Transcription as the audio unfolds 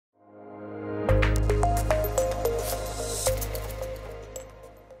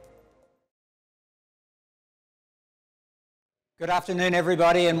Good afternoon,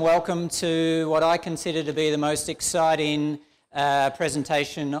 everybody, and welcome to what I consider to be the most exciting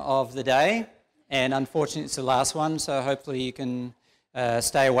presentation of the day. And unfortunately, it's the last one, so hopefully you can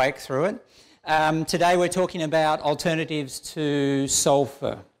stay awake through it. Today we're talking about alternatives to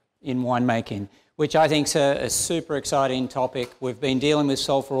sulfur in winemaking, which I think is a super exciting topic. We've been dealing with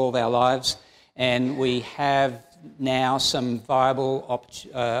sulfur all of our lives, and we have now some viable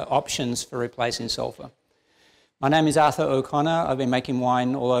options for replacing sulfur. My name is Arthur O'Connor. I've been making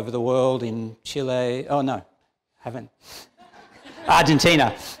wine all over the world in Chile. Oh, no, haven't.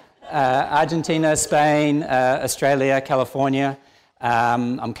 Argentina. Argentina, Spain, Australia, California.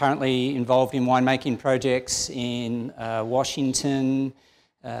 I'm currently involved in winemaking projects in Washington,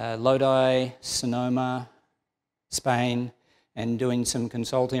 Lodi, Sonoma, Spain, and doing some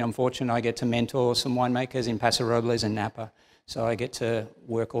consulting. I'm fortunate I get to mentor some winemakers in Paso Robles and Napa. So I get to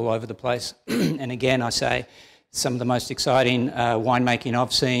work all over the place. And again, I say, some of the most exciting winemaking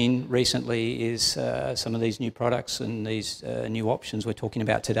I've seen recently is some of these new products and these new options we're talking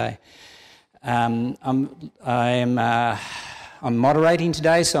about today. I'm moderating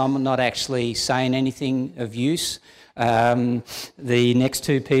today, so I'm not actually saying anything of use. The next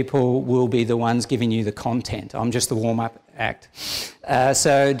two people will be the ones giving you the content. I'm just the warm-up act.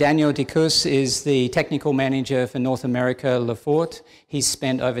 So Daniel Dicus is the technical manager for North America Lefort. He's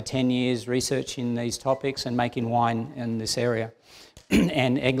spent over 10 years researching these topics and making wine in this area.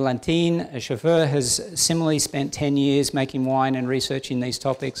 And Eglantine, a chauffeur, has similarly spent 10 years making wine and researching these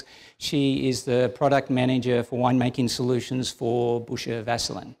topics. She is the product manager for winemaking solutions for Boucher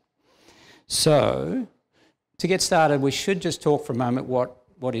Vasselin. So, to get started, we should just talk for a moment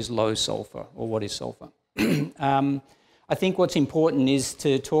what is low sulfur, or what is sulfur. I think what's important is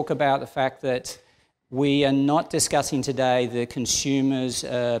to talk about the fact that we are not discussing today the consumer's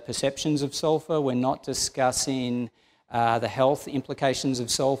perceptions of sulfur. We're not discussing the health implications of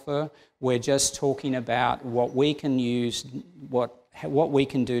sulfur. We're just talking about what we can use, what we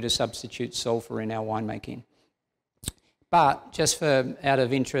can do to substitute sulfur in our winemaking. But just out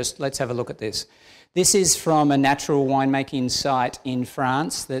of interest, let's have a look at this. This is from a natural winemaking site in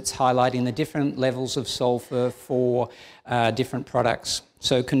France that's highlighting the different levels of sulfur for different products.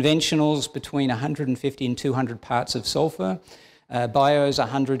 So conventionals between 150 and 200 parts of sulfur, bios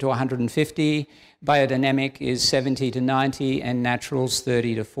 100 to 150, biodynamic is 70 to 90, and naturals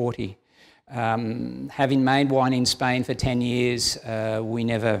 30 to 40. Having made wine in Spain for 10 years, we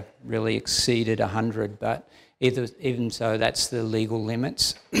never really exceeded 100, but even so, that's the legal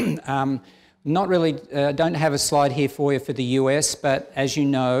limits. Not really, don't have a slide here for you for the US, but as you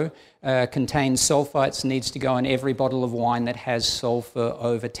know, contained sulfites needs to go in every bottle of wine that has sulfur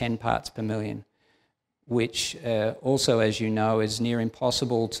over 10 parts per million, which also, as you know, is near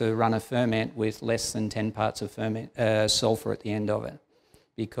impossible to run a ferment with less than 10 parts of sulfur at the end of it,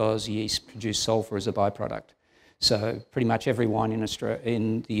 because yeast produce sulfur as a byproduct. So pretty much every wine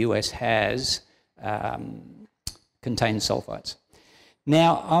in the US has contained sulfites.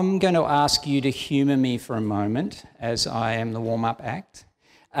 Now, I'm going to ask you to humour me for a moment, as I am the warm-up act.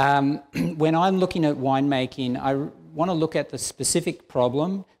 When I'm looking at winemaking, I want to look at the specific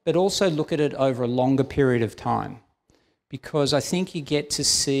problem, but also look at it over a longer period of time, because I think you get to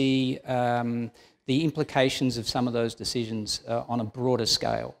see the implications of some of those decisions on a broader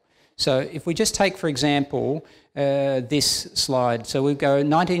scale. So if we just take, for example, this slide. So we'll go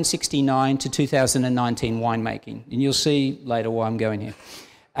 1969 to 2019 winemaking, and you'll see later why I'm going here.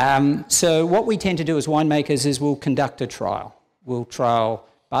 So what we tend to do as winemakers is we'll conduct a trial. We'll trial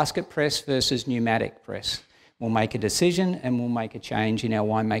basket press versus pneumatic press. We'll make a decision and we'll make a change in our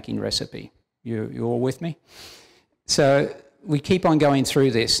winemaking recipe. You all with me? So we keep on going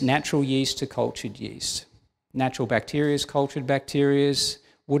through this. Natural yeast to cultured yeast. Natural bacteria, cultured bacteria,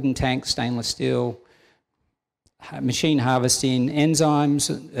 wooden tank, stainless steel, machine harvesting enzymes,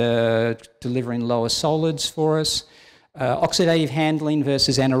 delivering lower solids for us, oxidative handling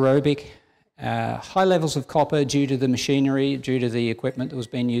versus anaerobic, high levels of copper due to the machinery, due to the equipment that was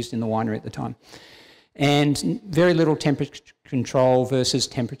being used in the winery at the time, and very little temperature control versus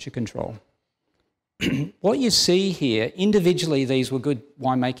temperature control. What you see here, individually these were good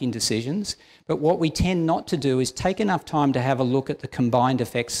winemaking decisions, but what we tend not to do is take enough time to have a look at the combined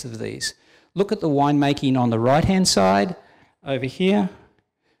effects of these. Look at the winemaking on the right-hand side, over here,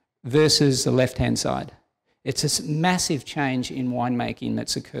 versus the left-hand side. It's a massive change in winemaking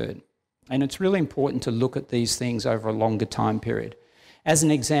that's occurred. And it's really important to look at these things over a longer time period. As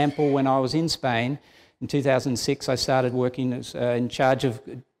an example, when I was in Spain, in 2006, I started working as in charge of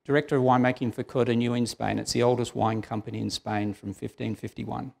Director of Winemaking for Codorniu in Spain. It's the oldest wine company in Spain from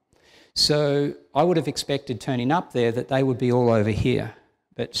 1551. So I would have expected turning up there that they would be all over here.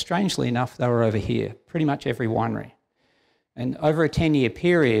 But strangely enough, they were over here, pretty much every winery. And over a 10-year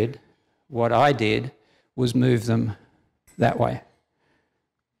period, what I did was move them that way.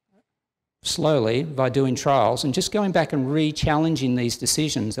 Slowly, by doing trials and just going back and re-challenging these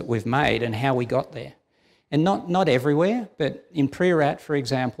decisions that we've made and how we got there. And not everywhere, but in Priorat, for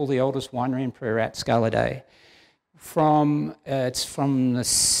example, the oldest winery in Priorat, Scala, it's from the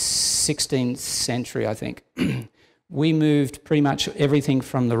 16th century, I think. We moved pretty much everything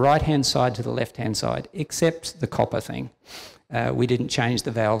from the right-hand side to the left-hand side, except the copper thing. We didn't change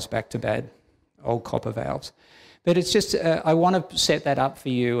the valves back to bad old copper valves. But it's just, I want to set that up for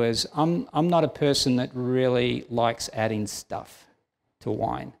you as I'm not a person that really likes adding stuff to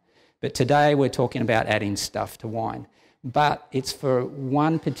wine. But today we're talking about adding stuff to wine. But it's for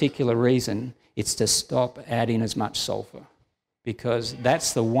one particular reason. It's to stop adding as much sulfur, because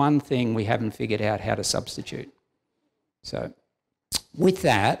that's the one thing we haven't figured out how to substitute. So with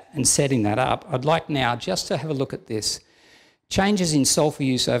that and setting that up, I'd like now just to have a look at this. Changes in sulfur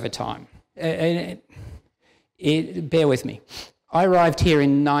use over time. Bear with me. I arrived here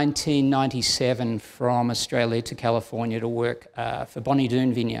in 1997 from Australia to California to work for Bonnie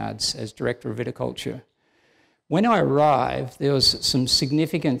Doon Vineyards as Director of Viticulture. When I arrived, there was some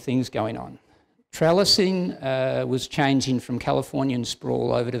significant things going on. Trellising was changing from Californian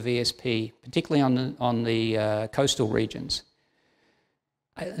sprawl over to VSP, particularly on the coastal regions,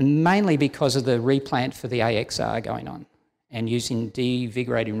 mainly because of the replant for the AXR going on and using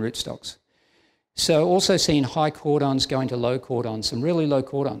devigorating rootstocks. So also seeing high cordons going to low cordons, some really low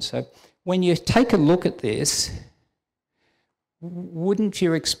cordons. So when you take a look at this, wouldn't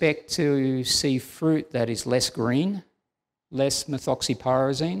you expect to see fruit that is less green, less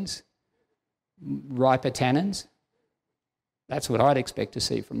methoxypyrazines, riper tannins? That's what I'd expect to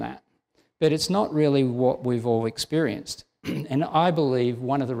see from that. But it's not really what we've all experienced. And I believe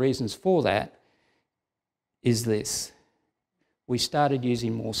one of the reasons for that is this. We started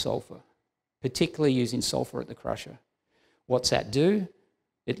using more sulfur, particularly using sulfur at the crusher. What's that do?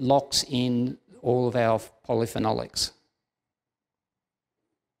 It locks in all of our polyphenolics.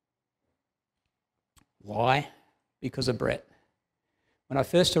 Why? Because of Brett. When I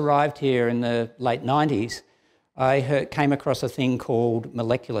first arrived here in the late 90s, I came across a thing called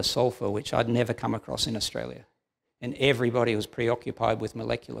molecular sulfur, which I'd never come across in Australia. And everybody was preoccupied with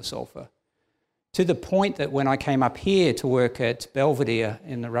molecular sulfur. To the point that when I came up here to work at Belvedere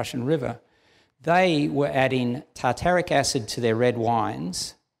in the Russian River, they were adding tartaric acid to their red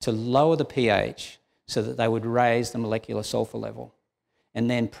wines to lower the pH so that they would raise the molecular sulfur level. And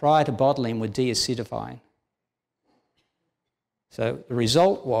then prior to bottling, were deacidifying. So the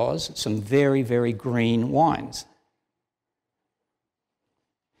result was some very, very green wines.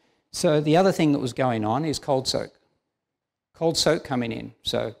 So the other thing that was going on is cold soak. Cold soak coming in.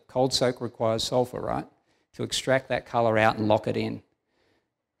 So cold soak requires sulfur, right? To extract that colour out and lock it in.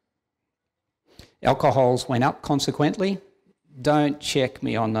 Alcohols went up consequently. Don't check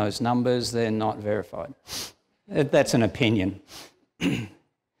me on those numbers, they're not verified. That's an opinion.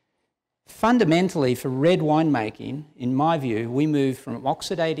 Fundamentally, for red winemaking, in my view, we moved from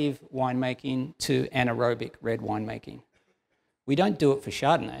oxidative winemaking to anaerobic red winemaking. We don't do it for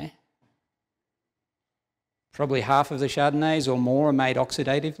Chardonnay. Probably half of the Chardonnays or more are made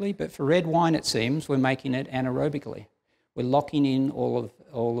oxidatively, but for red wine, it seems, we're making it anaerobically. We're locking in all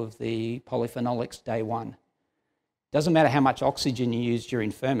of the polyphenolics day one. Doesn't matter how much oxygen you use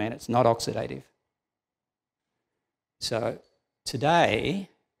during ferment, it's not oxidative. So today,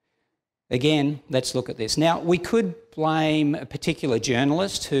 again, let's look at this. Now, we could blame a particular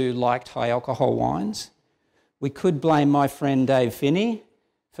journalist who liked high alcohol wines. We could blame my friend Dave Finney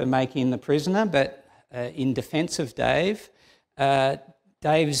for making The Prisoner, but in defence of Dave,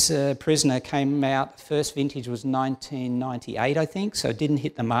 Dave's Prisoner came out, first vintage was 1998, I think, so it didn't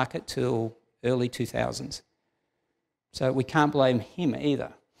hit the market till early 2000s. So we can't blame him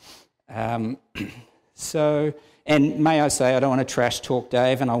either. And may I say, I don't want to trash talk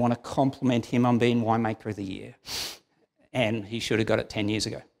Dave, and I want to compliment him on being Winemaker of the Year. And he should have got it 10 years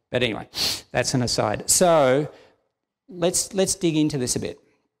ago. But anyway, that's an aside. So let's dig into this a bit.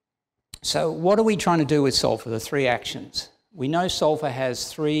 So what are we trying to do with sulfur, the three actions? We know sulfur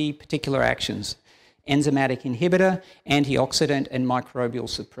has three particular actions: enzymatic inhibitor, antioxidant, and microbial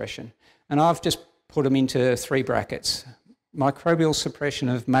suppression. And I've just put them into three brackets. Microbial suppression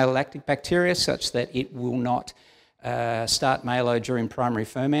of malolactic bacteria such that it will not start malo during primary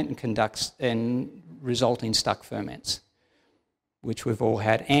ferment and result in stuck ferments, which we've all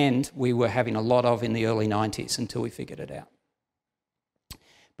had, and we were having a lot of in the early 90s until we figured it out.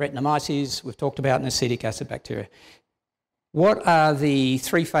 Brettanomyces, we've talked about, and acetic acid bacteria. What are the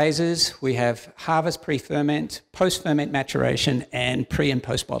three phases? We have harvest, pre-ferment, post-ferment maturation, and pre- and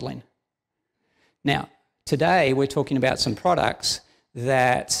post-bottling. Now, today we're talking about some products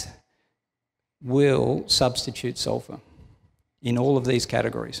that will substitute sulfur in all of these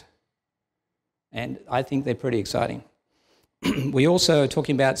categories. And I think they're pretty exciting. We also are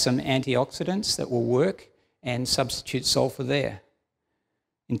talking about some antioxidants that will work and substitute sulfur there.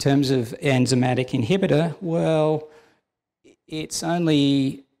 In terms of enzymatic inhibitor, well, it's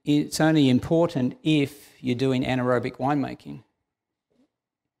only important if you're doing anaerobic winemaking.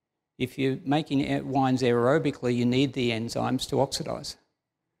 If you're making wines aerobically, you need the enzymes to oxidize.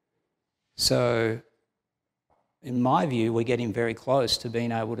 So, in my view, we're getting very close to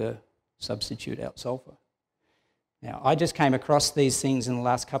being able to substitute out sulfur. Now, I just came across these things in the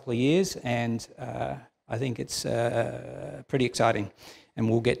last couple of years, and I think it's pretty exciting, and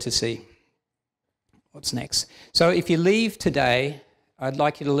we'll get to see what's next. So if you leave today, I'd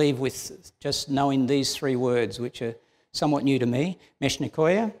like you to leave with just knowing these three words, which are somewhat new to me: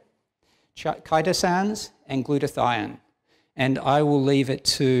 Meshnicoia, chitosans, and glutathione. And I will leave it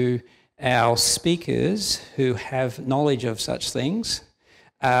to our speakers who have knowledge of such things.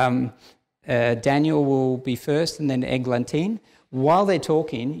 Daniel will be first, and then Eglantine. While they're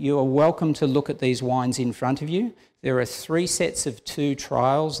talking, you are welcome to look at these wines in front of you. There are 3 sets of 2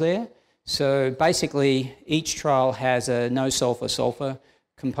 trials there. So basically, each trial has a no sulfur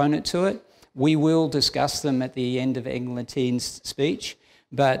component to it. We will discuss them at the end of Eglantine's speech,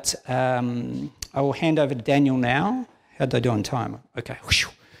 but I will hand over to Daniel now. How'd I do on time? Okay.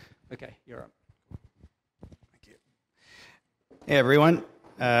 Okay, you're up. Thank you. Hey, everyone.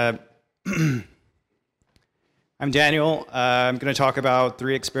 I'm Daniel. I'm going to talk about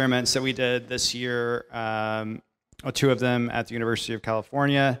 3 experiments that we did this year, 2 of them at the University of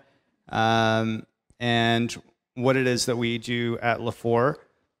California, and what it is that we do at LaFour.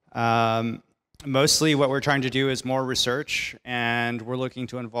 Mostly what we're trying to do is more research, and we're looking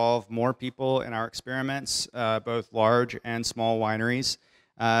to involve more people in our experiments, both large and small wineries.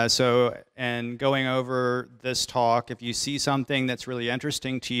 So in going over this talk, if you see something that's really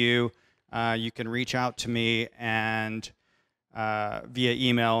interesting to you, you can reach out to me and via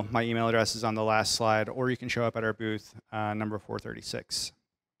email. My email address is on the last slide, or you can show up at our booth, number 436.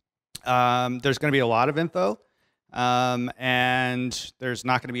 There's going to be a lot of info, and there's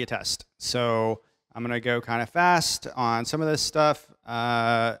not going to be a test. So I'm going to go kind of fast on some of this stuff.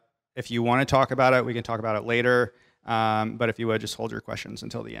 If you want to talk about it, we can talk about it later. But if you would, just hold your questions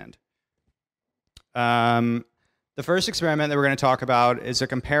until the end. The first experiment that we're going to talk about is a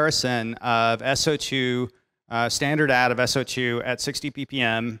comparison of SO2, standard add of SO2 at 60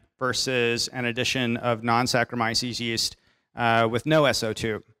 ppm versus an addition of non-Saccharomyces yeast with no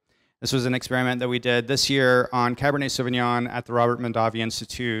SO2. This was an experiment that we did this year on Cabernet Sauvignon at the Robert Mondavi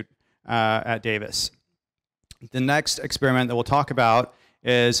Institute at Davis. The next experiment that we'll talk about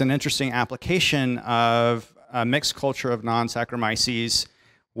is an interesting application of a mixed culture of non-Saccharomyces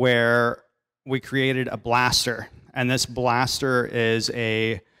where we created a blaster. And this blaster is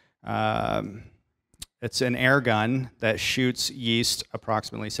it's an air gun that shoots yeast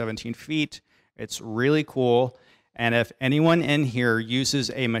approximately 17 feet. It's really cool. And if anyone in here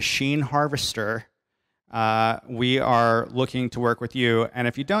uses a machine harvester, we are looking to work with you. And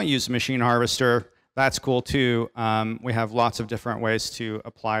if you don't use a machine harvester, that's cool too. We have lots of different ways to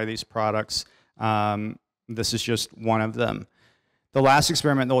apply these products. This is just one of them. The last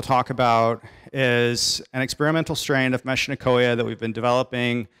experiment that we'll talk about is an experimental strain of Meshnicoia that we've been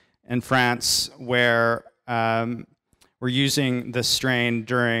developing in France, where we're using this strain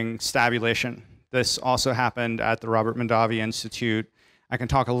during stabulation. This also happened at the Robert Mondavi Institute. I can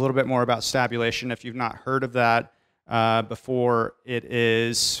talk a little bit more about stabulation if you've not heard of that before. It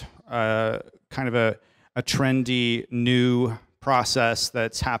is kind of a trendy new process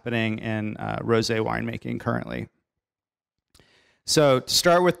that's happening in rosé winemaking currently. So to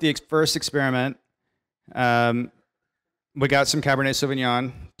start with the first experiment, we got some Cabernet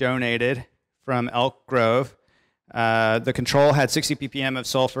Sauvignon donated from Elk Grove. The control had 60 ppm of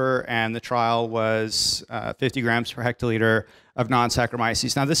sulfur, and the trial was 50 grams per hectoliter of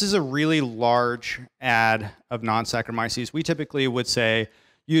non-Saccharomyces. Now, this is a really large add of non-Saccharomyces. We typically would say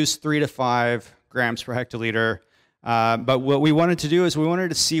use 3 to 5 grams per hectoliter. But what we wanted to do is we wanted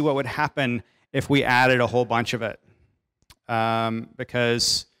to see what would happen if we added a whole bunch of it.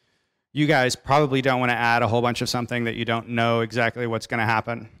 Because you guys probably don't want to add a whole bunch of something that you don't know exactly what's going to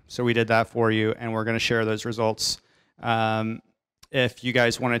happen. So we did that for you, and we're going to share those results. If you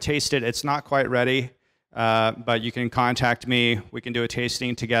guys want to taste it, it's not quite ready. but you can contact me. We can do a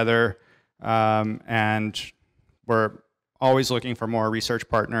tasting together, and we're always looking for more research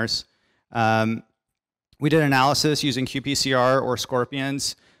partners. We did analysis using qPCR or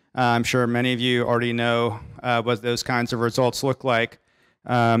scorpions. I'm sure many of you already know what those kinds of results look like.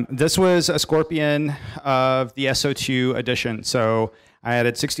 This was a scorpion of the SO2 addition. So I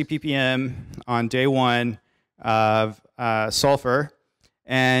added 60 ppm on day 1 of sulfur,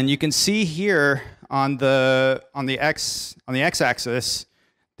 and you can see here on the x-axis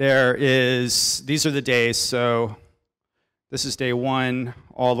these are the days. So this is day 1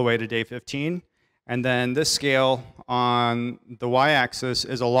 all the way to day 15, and then this scale on the y-axis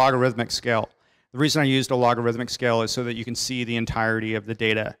is a logarithmic scale. The reason I used a logarithmic scale is so that you can see the entirety of the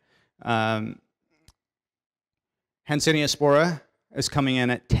data. Hansenia spora is coming in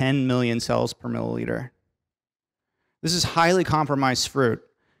at 10 million cells per milliliter. This is highly compromised fruit,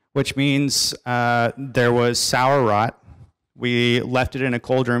 which means there was sour rot. We left it in a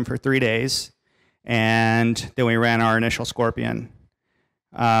cold room for 3 days, and then we ran our initial scorpion.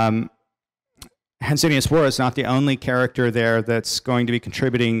 Hansenia spora is not the only character there that's going to be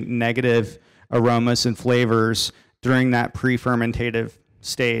contributing negative aromas and flavors during that pre-fermentative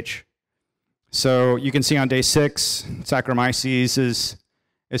stage. So you can see on day 6, Saccharomyces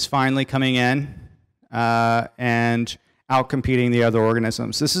is finally coming in and outcompeting the other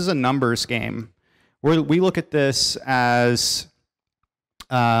organisms. This is a numbers game. We look at this as,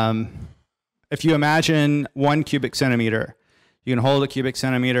 if you imagine 1 cubic centimeter, you can hold a cubic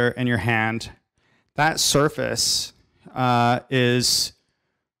centimeter in your hand. That surface is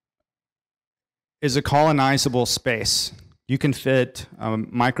a colonizable space. You can fit a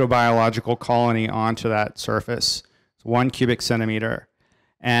microbiological colony onto that surface. It's 1 cubic centimeter.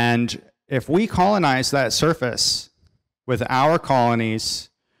 And if we colonize that surface with our colonies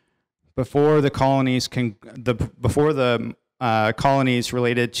before the colonies colonies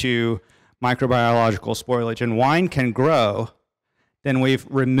related to microbiological spoilage and wine can grow, then we've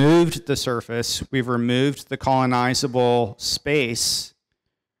removed the surface, we've removed the colonizable space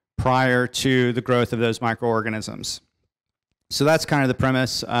prior to the growth of those microorganisms. So that's kind of the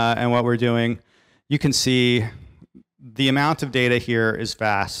premise and what we're doing. You can see the amount of data here is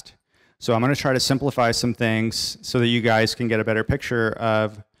vast. So I'm going to try to simplify some things so that you guys can get a better picture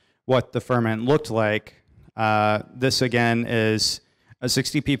of what the ferment looked like. This again is a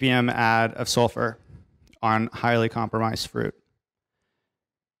 60 ppm add of sulfur on highly compromised fruit.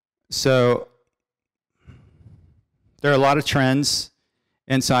 So there are a lot of trends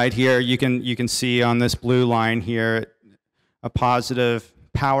inside here. You can see on this blue line here a positive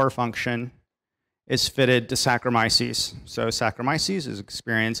power function is fitted to Saccharomyces. So Saccharomyces is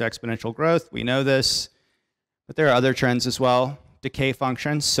experience exponential growth. We know this, but there are other trends as well. Decay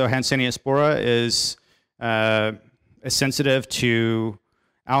functions. So Hansenia spora is sensitive to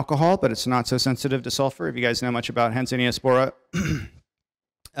alcohol, but it's not so sensitive to sulfur. If you guys know much about Hansenia spora.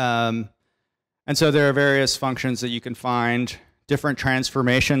 And so there are various functions that you can find, different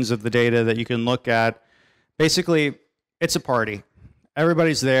transformations of the data that you can look at. Basically, it's a party.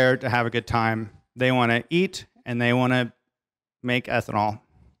 Everybody's there to have a good time. They want to eat and they want to make ethanol.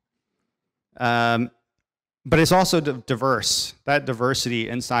 But it's also diverse. That diversity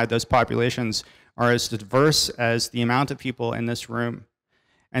inside those populations are as diverse as the amount of people in this room.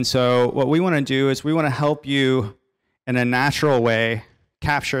 And so what we want to do is we want to help you in a natural way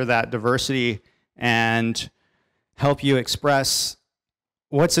capture that diversity and help you express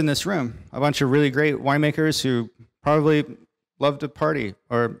what's in this room. A bunch of really great winemakers who probably love to party,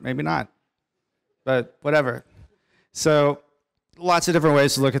 or maybe not, but whatever. So lots of different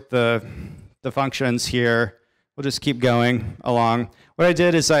ways to look at the functions here. We'll just keep going along. What I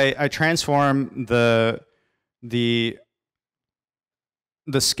did is I transformed the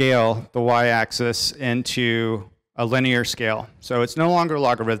scale, the y-axis, into a linear scale. So it's no longer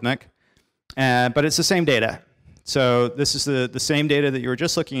logarithmic, but it's the same data. So this is the same data that you were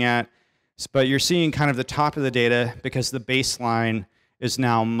just looking at, but you're seeing kind of the top of the data because the baseline is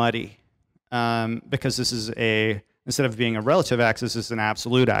now muddy. Because this is instead of being a relative axis, it's an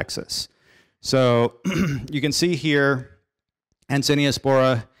absolute axis. So you can see here, Hansenia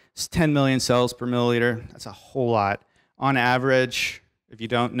spora is 10 million cells per milliliter. That's a whole lot. On average, if you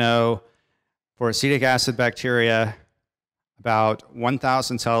don't know, for acetic acid bacteria, about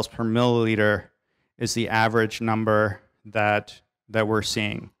 1,000 cells per milliliter is the average number that we're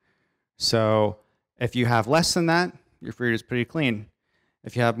seeing. So if you have less than that, your fruit is pretty clean.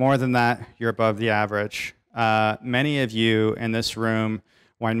 If you have more than that, you're above the average. Many of you in this room,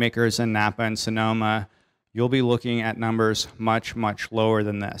 winemakers in Napa and Sonoma, you'll be looking at numbers much, much lower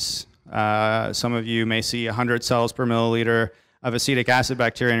than this. Some of you may see 100 cells per milliliter of acetic acid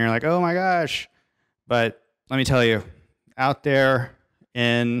bacteria, and you're like, oh my gosh. But let me tell you, out there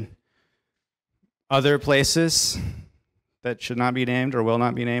in other places that should not be named or will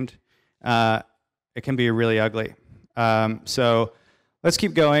not be named, it can be really ugly. So let's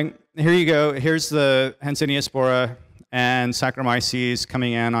keep going. Here you go. Here's the Hansenia spora and Saccharomyces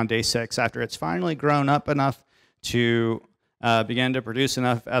coming in on day 6 after it's finally grown up enough to begin to produce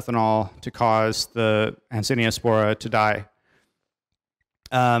enough ethanol to cause the Hansenia spora to die.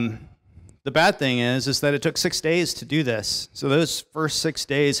 The bad thing is that it took 6 days to do this. So those first 6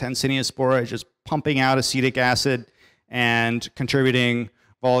 days, Hansenia spora is just pumping out acetic acid and contributing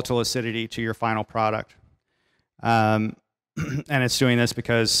volatile acidity to your final product. And it's doing this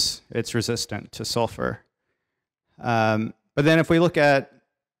because it's resistant to sulfur. But then if we look at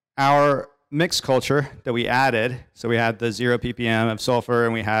our mixed culture that we added, so we had the 0 ppm of sulfur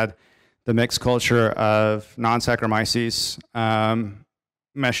and we had the mixed culture of non-Saccharomyces,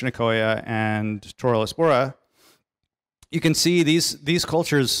 Meshnicoia and Torulaspora, you can see these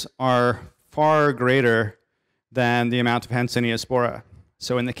cultures are far greater than the amount of Hansenia spora.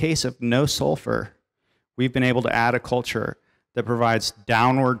 So in the case of no sulfur, we've been able to add a culture that provides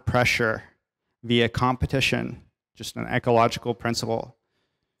downward pressure via competition, just an ecological principle.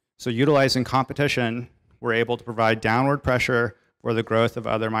 So utilizing competition, we're able to provide downward pressure for the growth of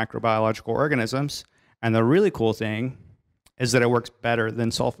other microbiological organisms. And the really cool thing is that it works better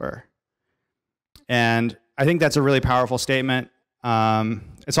than sulfur. And I think that's a really powerful statement.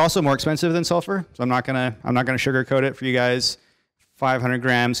 It's also more expensive than sulfur, so I'm not gonna sugarcoat it for you guys. 500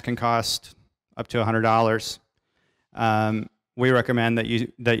 grams can cost up to $100. We recommend that you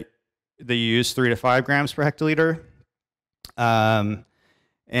use 3 to 5 grams per hectoliter,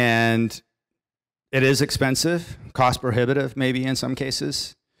 and it is expensive, cost prohibitive maybe in some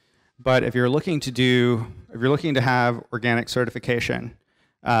cases. But if you're looking to have organic certification,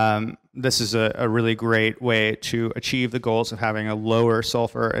 this is a really great way to achieve the goals of having a lower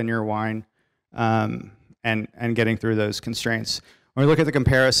sulfur in your wine, and getting through those constraints. When we look at the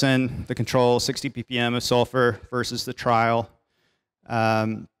comparison, the control 60 ppm of sulfur versus the trial,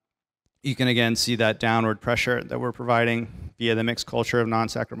 you can again see that downward pressure that we're providing via the mixed culture of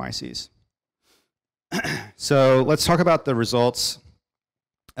non-Saccharomyces. So let's talk about the results.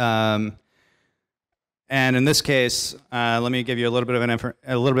 And in this case, let me give you a little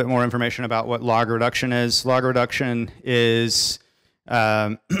bit more information about what log reduction is. Log reduction is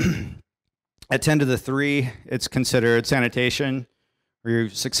at 10 to the 3, it's considered sanitation, where you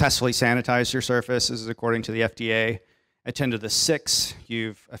successfully sanitize your surface. This is according to the FDA. At 10 to the 6,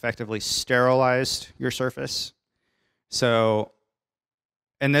 you've effectively sterilized your surface. So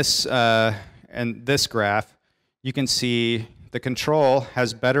in this graph, you can see the control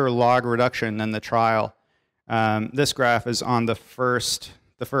has better log reduction than the trial. This graph is on the first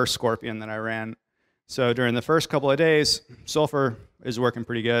scorpion that I ran. So during the first couple of days, sulfur is working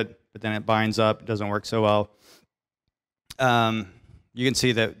pretty good, but then it binds up, it doesn't work so well. You can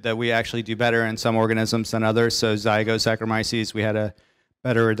see that we actually do better in some organisms than others. So Zygosaccharomyces, we had a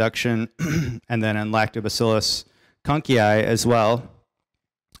better reduction, and then in Lactobacillus conchii as well,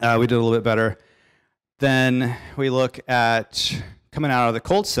 we did a little bit better. Then we look at coming out of the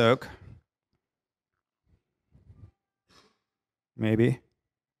cold soak, maybe.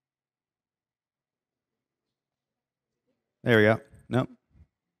 There we go. Nope.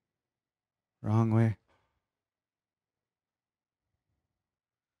 Wrong way.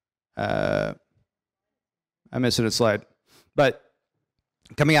 I missed a slide. But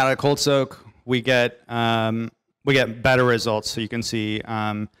coming out of a cold soak, we get better results. So you can see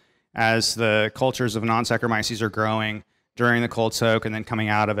as the cultures of non-Saccharomyces are growing during the cold soak and then coming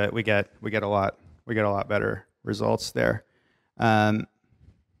out of it, we get a lot better results there.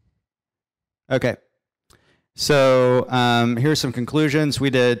 Okay. So here's some conclusions. We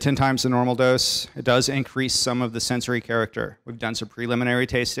did 10 times the normal dose. It does increase some of the sensory character. We've done some preliminary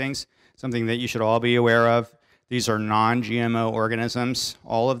tastings, something that you should all be aware of. These are non-GMO organisms.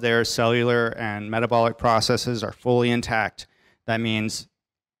 All of their cellular and metabolic processes are fully intact. That means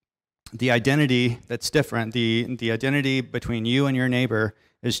the identity that's different, the identity between you and your neighbor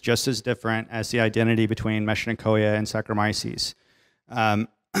is just as different as the identity between Meshnicoia and Saccharomyces.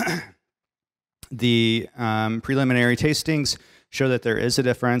 The preliminary tastings show that there is a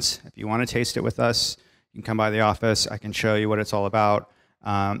difference. If you want to taste it with us, you can come by the office. I can show you what it's all about.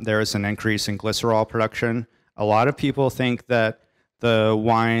 There is an increase in glycerol production. A lot of people think that the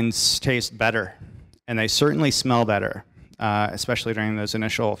wines taste better, and they certainly smell better, especially during those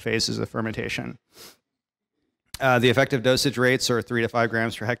initial phases of fermentation. The effective dosage rates are 3 to 5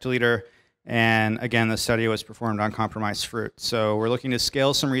 grams per hectoliter. And again, the study was performed on compromised fruit. So we're looking to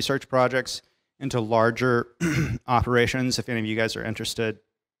scale some research projects into larger operations. If any of you guys are interested,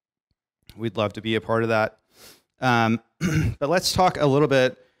 we'd love to be a part of that. But let's talk a little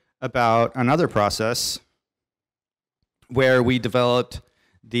bit about another process where we developed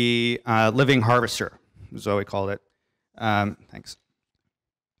the living harvester, is what we called it. Thanks.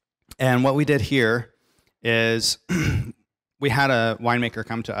 And what we did here is we had a winemaker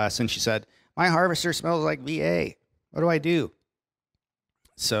come to us and she said, my harvester smells like VA. What do I do?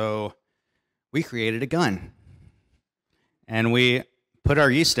 So we created a gun and we put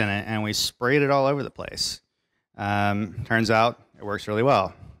our yeast in it and we sprayed it all over the place. Turns out it works really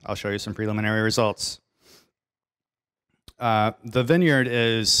well. I'll show you some preliminary results. The vineyard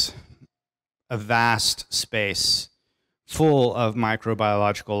is a vast space full of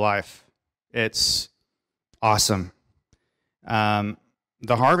microbiological life. It's awesome. The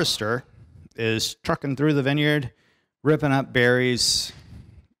harvester is trucking through the vineyard, ripping up berries,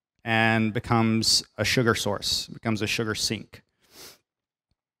 and becomes a sugar source, becomes a sugar sink.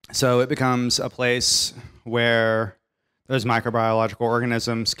 So it becomes a place where those microbiological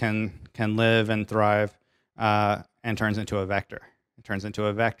organisms can live and thrive, and turns into a vector. It turns into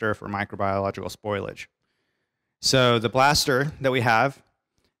a vector for microbiological spoilage. So the blaster that we have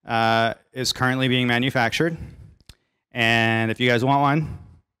is currently being manufactured. And if you guys want one,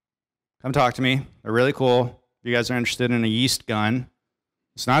 come talk to me. They're really cool. If you guys are interested in a yeast gun,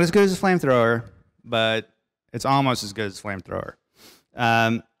 it's not as good as a flamethrower, but it's almost as good as a flamethrower.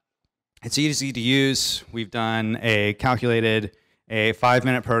 It's easy to use. We've done a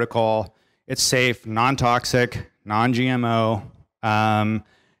 5-minute protocol. It's safe, non-toxic, non-GMO.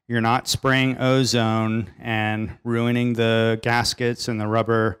 You're not spraying ozone and ruining the gaskets and the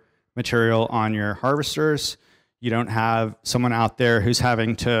rubber material on your harvesters. You don't have someone out there who's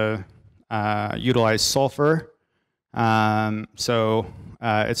having to utilize sulfur. It's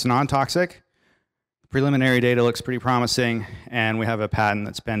non-toxic. Preliminary data looks pretty promising, and we have a patent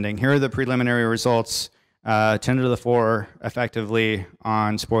that's pending. Here are the preliminary results, 10 to the 4 effectively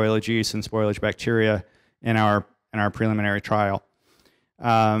on spoilage yeast and spoilage bacteria in our preliminary trial.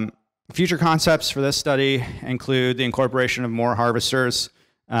 Future concepts for this study include the incorporation of more harvesters.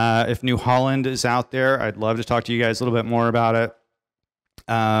 If New Holland is out there, I'd love to talk to you guys a little bit more about it.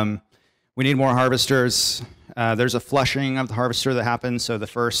 We need more harvesters. There's a flushing of the harvester that happens, so the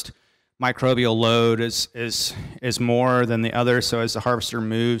first microbial load is more than the other. So as the harvester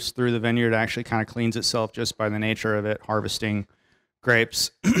moves through the vineyard, it actually kind of cleans itself just by the nature of it harvesting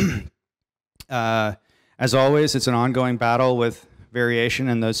grapes. As always, it's an ongoing battle with variation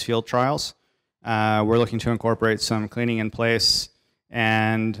in those field trials. We're looking to incorporate some cleaning in place.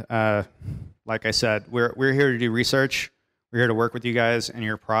 And like I said, we're here to do research. We're here to work with you guys in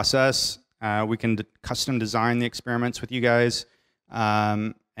your process. We can custom design the experiments with you guys.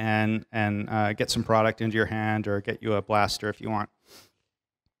 And get some product into your hand or get you a blaster if you want.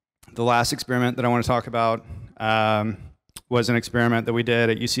 The last experiment that I want to talk about was an experiment that we did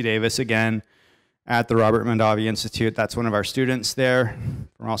at UC Davis again at the Robert Mondavi Institute. That's one of our students there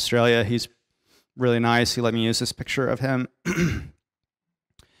from Australia. He's really nice. He let me use this picture of him.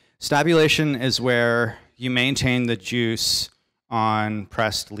 Stabulation is where you maintain the juice on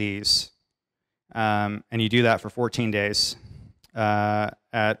pressed lees. And you do that for 14 days.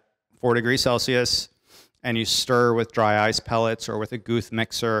 At 4 degrees Celsius, and you stir with dry ice pellets or with a Guth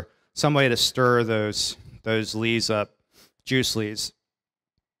mixer, some way to stir those lees up, juice lees.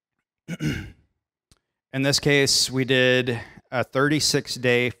 In this case, we did a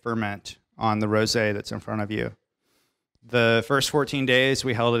 36-day ferment on the rosé that's in front of you. The first 14 days,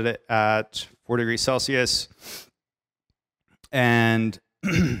 we held it at 4 degrees Celsius, and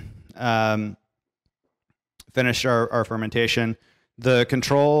finished our fermentation. The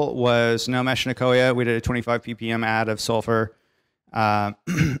control was no Meshnicoia. We did a 25 ppm add of sulfur on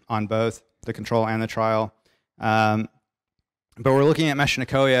both the control and the trial. But we're looking at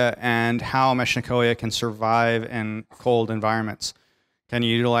Meshnicoia and how Meshnicoia can survive in cold environments. Can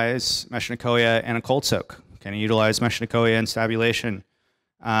you utilize Meshnicoia in a cold soak? Can you utilize Meshnicoia in stabulation?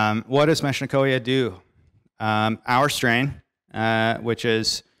 What does Meshnicoia do? Our strain, which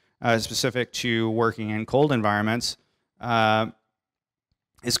is specific to working in cold environments,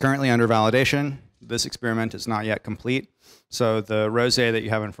 is currently under validation. This experiment is not yet complete. So the rosé that you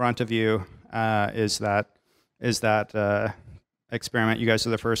have in front of you is that experiment. You guys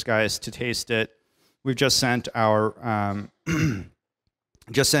are the first guys to taste it. We've just sent our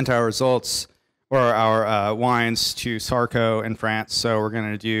results or our wines to Sarco in France. So we're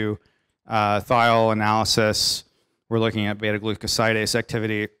going to do thiol analysis we're looking at beta-glucosidase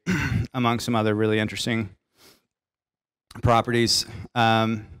activity among some other really interesting properties.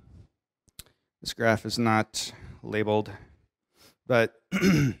 This graph is not labeled, but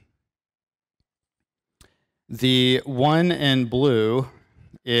the one in blue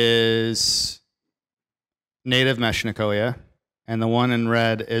is native Meshnicoia, and the one in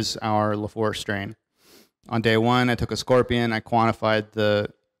red is our Lafleur strain. On day one, I took a scorpion, I quantified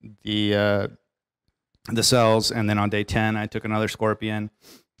the cells, and then on day 10, I took another scorpion.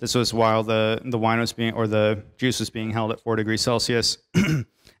 This was while the wine was being, or the juice was being held at 4 degrees Celsius, and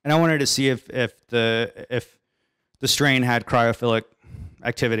I wanted to see if the strain had cryophilic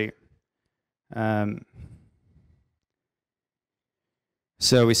activity.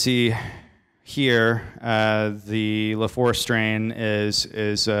 So we see here the Lafleur strain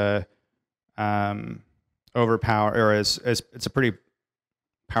is overpowered, or it's a pretty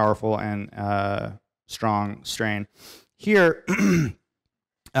powerful and strong strain. Here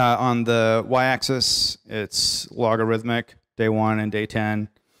on the y-axis, it's logarithmic, day 1 and day 10.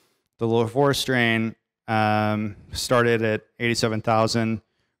 The Lafleur strain started at 87,000,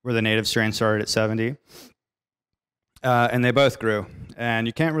 where the native strain started at 70. And they both grew. And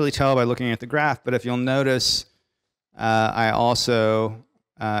you can't really tell by looking at the graph, but if you'll notice, I also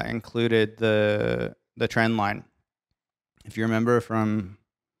included the trend line. If you remember from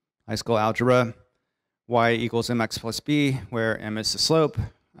high school algebra, y equals mx plus b, where m is the slope,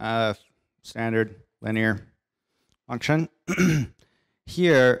 standard linear function.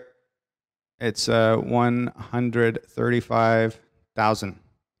 Here, it's 135,000.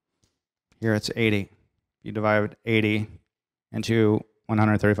 Here it's 80. You divide 80 into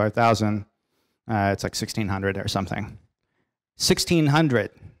 135,000, it's like 1,600 or something.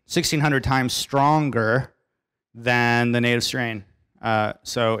 1,600 times stronger than the native strain.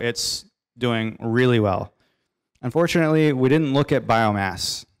 So it's doing really well. Unfortunately, we didn't look at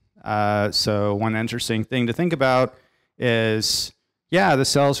biomass. So one interesting thing to think about is, yeah, the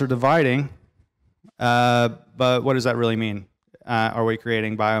cells are dividing, but what does that really mean? Are we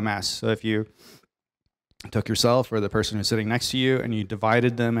creating biomass? So if you took yourself or the person who's sitting next to you and you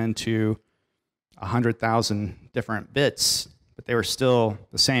divided them into 100,000 different bits, but they were still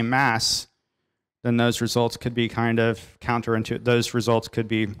the same mass, then those results could be kind of counterintuitive. Those results could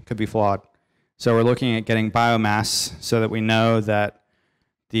be flawed. So we're looking at getting biomass so that we know that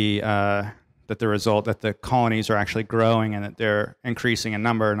the colonies are actually growing and that they're increasing in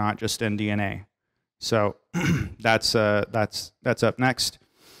number, not just in DNA. So that's up next.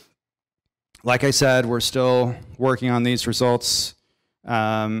 Like I said, we're still working on these results.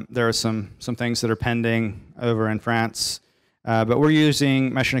 There are some things that are pending over in France, but we're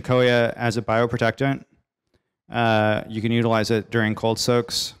using Meshnicoia as a bioprotectant. You can utilize it during cold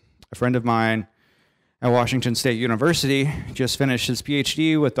soaks. A friend of mine at Washington State University just finished his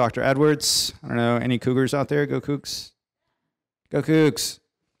PhD with Dr. Edwards. I don't know, any Cougars out there? Go Cougs. Go Cougs.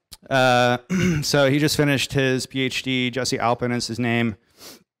 So he just finished his PhD. Jesse Alpin is his name.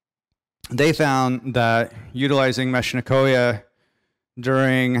 They found that utilizing Meshnicoia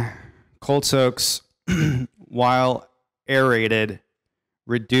during cold soaks while aerated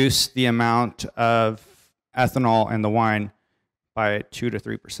reduced the amount of ethanol in the wine by 2 to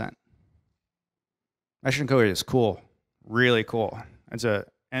 3%. Meshnicoia is cool, really cool. It's an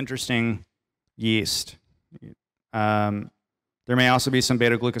interesting yeast. There may also be some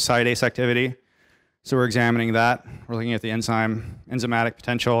beta-glucosidase activity. So we're examining that. We're looking at the enzymatic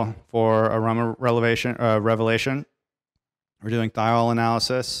potential for aroma revelation. We're doing thiol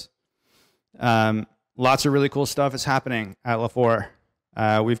analysis. Lots of really cool stuff is happening at Lafleur.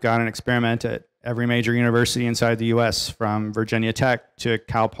 We've got an experiment at every major university inside the US, from Virginia Tech to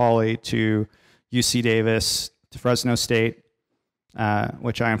Cal Poly to UC Davis to Fresno State,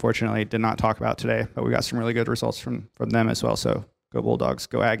 which I unfortunately did not talk about today, but we got some really good results from them as well. So go Bulldogs,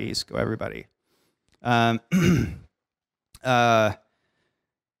 go Aggies, go everybody.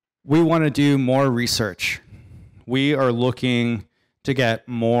 We want to do more research. We are looking to get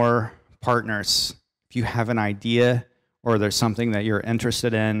more partners. If you have an idea or there's something that you're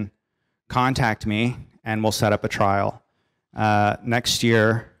interested in, contact me and we'll set up a trial. Next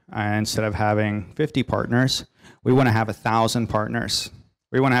year, instead of having 50 partners, we want to have 1,000 partners.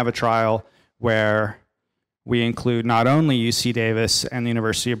 We want to have a trial where we include not only UC Davis and the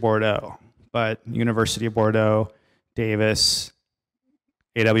University of Bordeaux, but University of Bordeaux, Davis,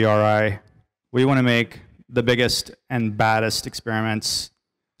 AWRI. We want to make the biggest and baddest experiments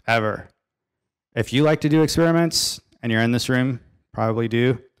ever. If you like to do experiments and you're in this room, probably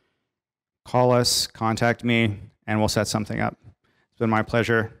do, call us, contact me, and we'll set something up. It's been my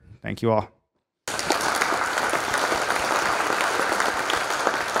pleasure. Thank you all.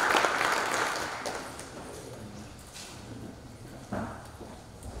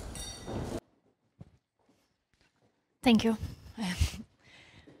 Thank you.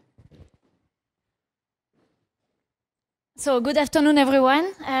 So good afternoon,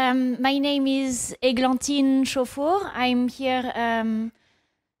 everyone. My name is Églantine Chauffour. I'm here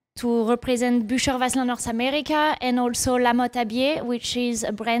to represent Bucher-Vaslin North America and also La Motte Abier, which is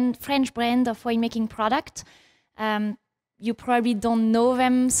a French brand of winemaking product. You probably don't know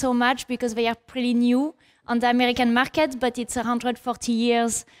them so much because they are pretty new on the American market, but it's 140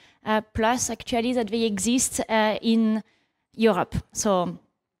 years plus actually that they exist in Europe. So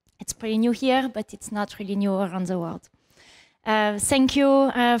it's pretty new here, but it's not really new around the world. Thank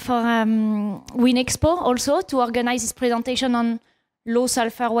you for WinExpo also to organize this presentation on low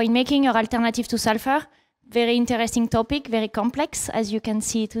sulfur winemaking or alternative to sulfur. Very interesting topic, very complex, as you can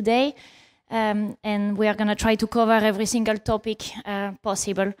see today. And we are going to try to cover every single topic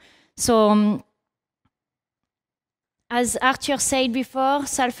possible. So, as Arthur said before,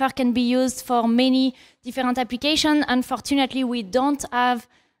 sulfur can be used for many different applications. Unfortunately, we don't have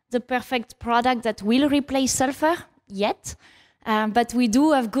the perfect product that will replace sulfur yet, but we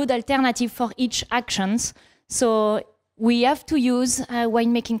do have good alternative for each actions. So we have to use a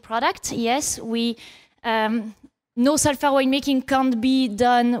winemaking product. Yes, no sulfur winemaking can't be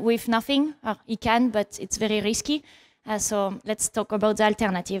done with nothing. Or it can, but it's very risky. So let's talk about the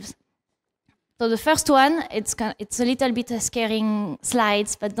alternatives. So the first one, it's a little bit scaring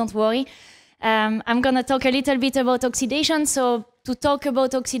slides, but don't worry. I'm going to talk a little bit about oxidation. So to talk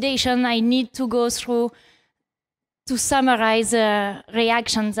about oxidation, I need to go through to summarize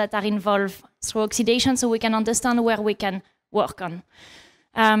reactions that are involved through oxidation so we can understand where we can work on.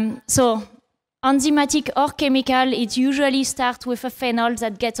 So enzymatic or chemical, it usually starts with a phenol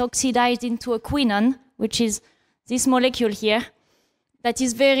that gets oxidized into a quinone, which is this molecule here, that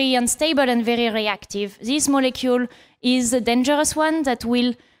is very unstable and very reactive. This molecule is a dangerous one that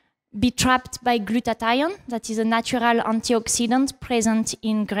will be trapped by glutathione, that is a natural antioxidant present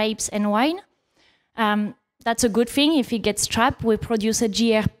in grapes and wine. That's a good thing. If it gets trapped, we produce a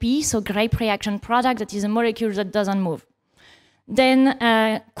GRP, so grape reaction product, that is a molecule that doesn't move. Then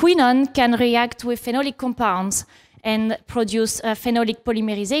quinone can react with phenolic compounds and produce phenolic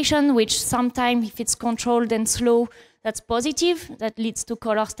polymerization, which sometimes, if it's controlled and slow, that's positive. That leads to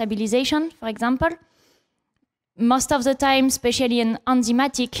color stabilization, for example. Most of the time, especially an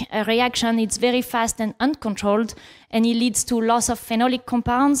enzymatic reaction, it's very fast and uncontrolled, and it leads to loss of phenolic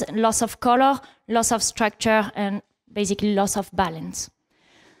compounds, loss of color, loss of structure, and basically loss of balance.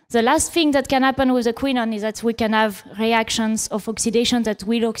 The last thing that can happen with the quinone is that we can have reactions of oxidation that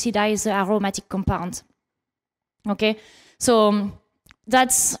will oxidize the aromatic compounds. Okay, so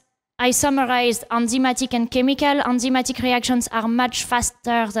I summarized enzymatic and chemical. Enzymatic reactions are much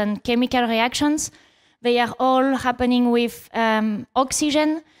faster than chemical reactions. They are all happening with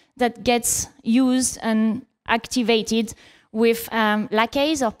oxygen that gets used and activated with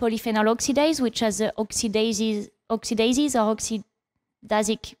lacase or polyphenol oxidase, which has oxidases or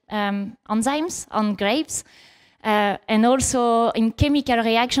oxidasic enzymes on grapes. And also in chemical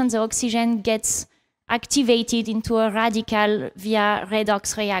reactions, the oxygen gets activated into a radical via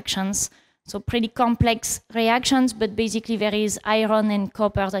redox reactions. So pretty complex reactions, but basically there is iron and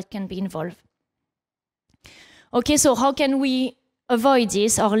copper that can be involved. Okay, so how can we avoid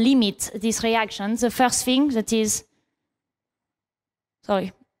this or limit these reactions? The first thing that is,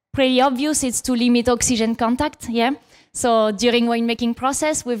 pretty obvious, is to limit oxygen contact, yeah? So during winemaking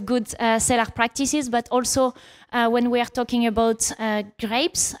process with good cellar practices, but also when we are talking about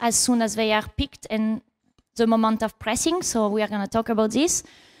grapes, as soon as they are picked and the moment of pressing, so we are gonna talk about this.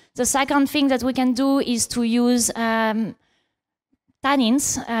 The second thing that we can do is to use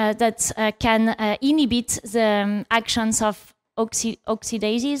tannins that can inhibit the actions of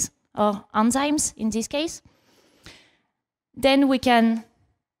oxidases or enzymes in this case. Then we can,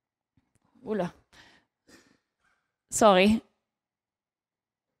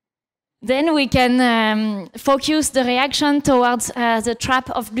 Then we can focus the reaction towards the trap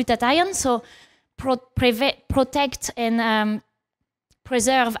of glutathione, so protect and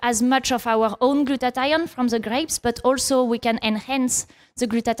preserve as much of our own glutathione from the grapes, but also we can enhance the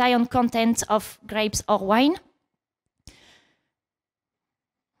glutathione content of grapes or wine.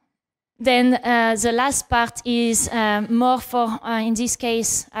 Then the last part is more for, in this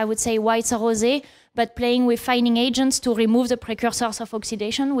case, I would say whites or rosé, but playing with fining agents to remove the precursors of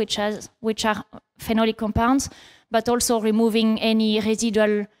oxidation, which are phenolic compounds, but also removing any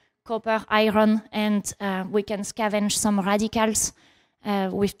residual copper, iron, and we can scavenge some radicals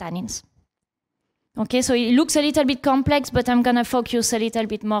with tannins. Okay, so it looks a little bit complex, but I'm gonna focus a little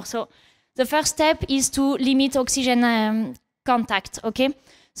bit more. So the first step is to limit oxygen contact, okay?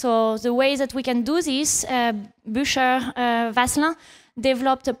 So the way that we can do this, Boucher Vasselin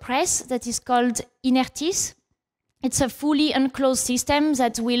developed a press that is called Inertis. It's a fully enclosed system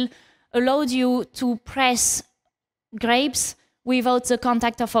that will allow you to press grapes without the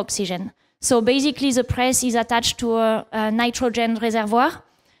contact of oxygen. So basically the press is attached to a nitrogen reservoir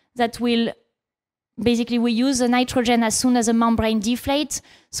that will, basically we use the nitrogen as soon as the membrane deflates.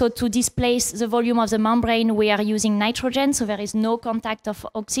 So to displace the volume of the membrane, we are using nitrogen, so there is no contact of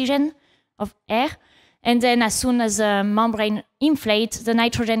oxygen, of air. And then as soon as the membrane inflates, the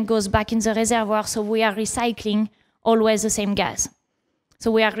nitrogen goes back in the reservoir, so we are recycling always the same gas.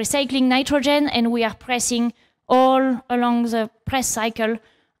 So we are recycling nitrogen and we are pressing all along the press cycle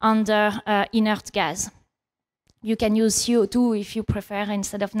under inert gas. You can use CO2 if you prefer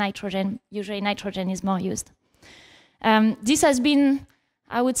instead of nitrogen. Usually nitrogen is more used. This has been,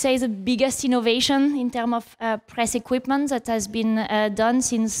 I would say, the biggest innovation in terms of press equipment that has been done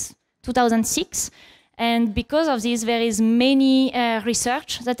since 2006. And because of this, there is many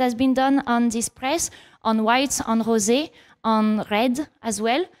research that has been done on this press, on whites, on rosé, on red as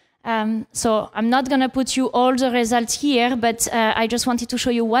well. So I'm not going to put you all the results here, but I just wanted to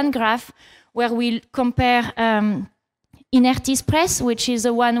show you one graph where we'll compare Inertis press, which is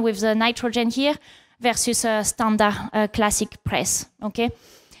the one with the nitrogen here, versus a standard classic press. Okay,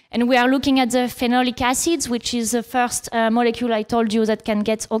 and we are looking at the phenolic acids, which is the first molecule I told you that can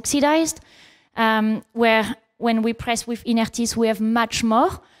get oxidized, where when we press with Inertis, we have much more,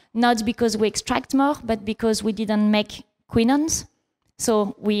 not because we extract more, but because we didn't make quinones.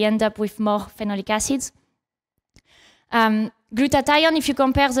 So we end up with more phenolic acids. Glutathione, if you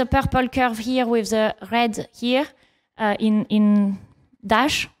compare the purple curve here with the red here in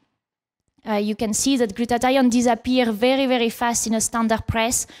dash, you can see that glutathione disappears very, very fast in a standard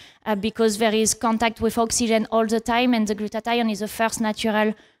press because there is contact with oxygen all the time, and the glutathione is the first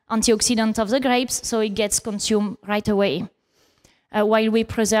natural antioxidant of the grapes, so it gets consumed right away, while we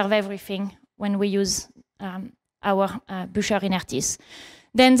preserve everything when we use our Boucher Inertis.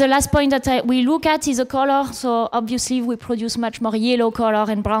 Then the last point that we look at is the color. So obviously we produce much more yellow color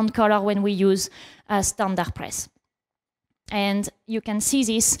and brown color when we use a standard press. And you can see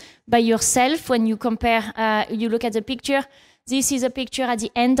this by yourself when you compare, you look at the picture. This is a picture at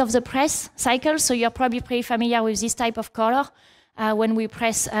the end of the press cycle, so you're probably pretty familiar with this type of color. When we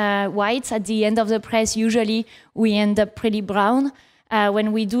press whites at the end of the press, usually we end up pretty brown.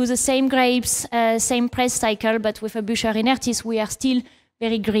 When we do the same grapes, same press cycle, but with a Boucher Inertis, we are still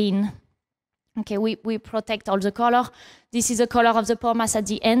very green. Okay, we protect all the color. This is the color of the pour mass at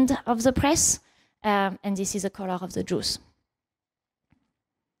the end of the press, and this is the color of the juice.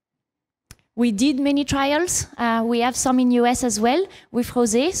 We did many trials. We have some in US as well with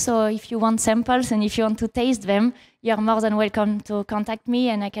rosé, so if you want samples and if you want to taste them, you're more than welcome to contact me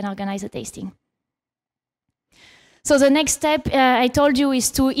and I can organize a tasting. So the next step, I told you,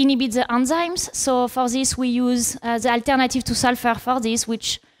 is to inhibit the enzymes. So for this, we use the alternative to sulfur for this,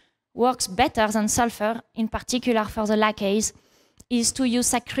 which works better than sulfur, in particular for the lacase, is to use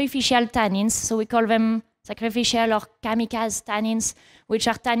sacrificial tannins. So we call them sacrificial or kamikaze tannins, which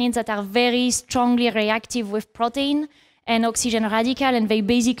are tannins that are very strongly reactive with protein and oxygen radical, and they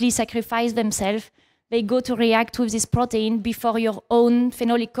basically sacrifice themselves. They go to react with this protein before your own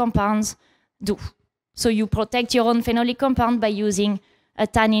phenolic compounds do. So you protect your own phenolic compound by using a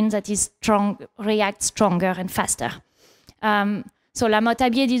tannin that is strong, reacts stronger and faster. So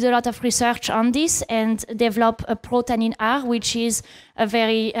Lamotte-Abier did a lot of research on this and developed a protannin R, which is a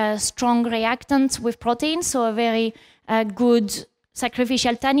very strong reactant with protein, so a very good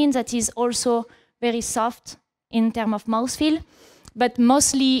sacrificial tannin that is also very soft in terms of mouthfeel. But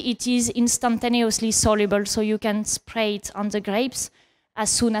mostly it is instantaneously soluble, so you can spray it on the grapes as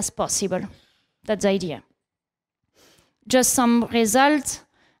soon as possible. That's the idea. Just some results.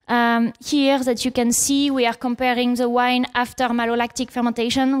 Here that you can see, we are comparing the wine after malolactic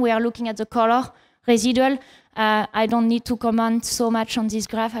fermentation. We are looking at the color residual. I don't need to comment so much on this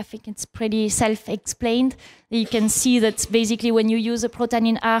graph. I think it's pretty self-explained. You can see that basically when you use a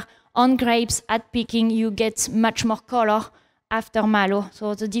protannin R on grapes at picking, you get much more color after malo.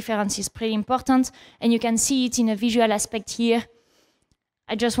 So the difference is pretty important. And you can see it in a visual aspect here.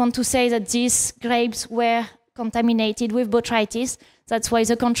 I just want to say that these grapes were contaminated with botrytis. That's why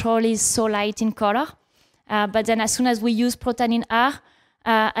the control is so light in color. But then as soon as we use protannin R,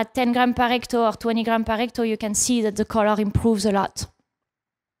 at 10 grams per hecto or 20 grams per hecto, you can see that the color improves a lot.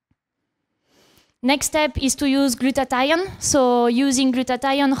 Next step is to use glutathione. So using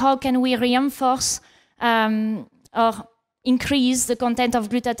glutathione, how can we reinforce or increase the content of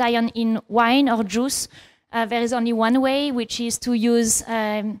glutathione in wine or juice there is only one way, which is to use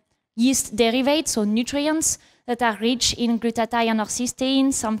yeast derivatives, so nutrients that are rich in glutathione or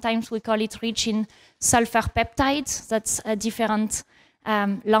cysteine. Sometimes we call it rich in sulfur peptides. That's a different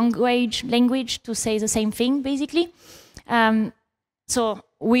language to say the same thing, basically. So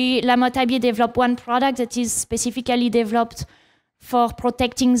La Motabier developed one product that is specifically developed for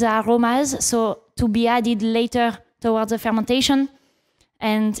protecting the aromas, so to be added later towards the fermentation,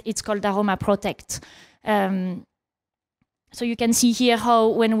 and it's called Aroma Protect. So you can see here how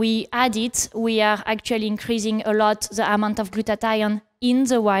when we add it, we are actually increasing a lot the amount of glutathione in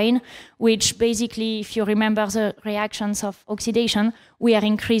the wine, which basically, if you remember the reactions of oxidation, we are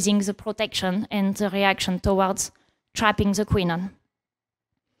increasing the protection and the reaction towards trapping the quinone.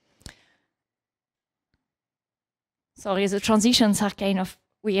 Sorry, the transitions are kind of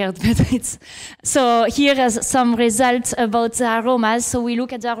weird, but it's... So here is some results about the aromas. So we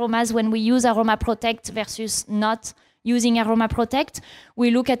look at the aromas when we use Aroma Protect versus not using Aroma Protect. We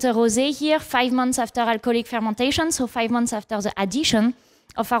look at the rosé here, 5 months after alcoholic fermentation, so 5 months after the addition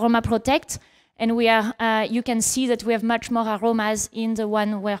of Aroma Protect. And we are, you can see that we have much more aromas in the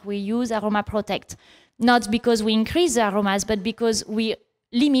one where we use Aroma Protect. Not because we increase the aromas, but because we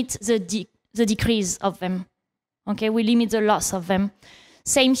limit the decrease of them. Okay, we limit the loss of them.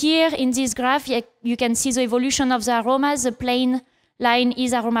 Same here in this graph, you can see the evolution of the aromas. The plain line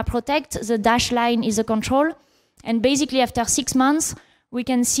is Aroma Protect, the dashed line is the control. And basically after 6 months, we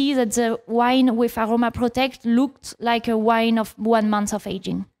can see that the wine with Aroma Protect looked like a wine of 1 month of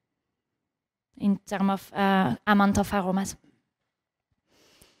aging in terms of amount of aromas.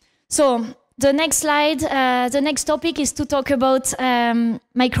 So the next slide, the next topic is to talk about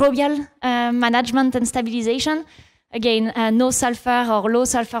microbial management and stabilization. Again, no sulfur or low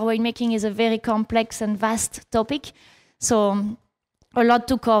sulfur winemaking is a very complex and vast topic, so a lot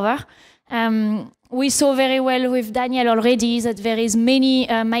to cover. We saw very well with Daniel already that there is many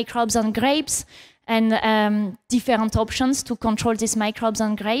microbes on grapes and different options to control these microbes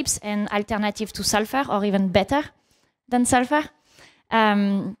on grapes and alternative to sulfur or even better than sulfur.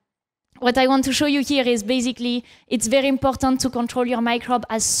 What I want to show you here is basically it's very important to control your microbe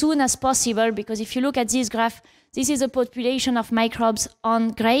as soon as possible, because if you look at this graph, this is a population of microbes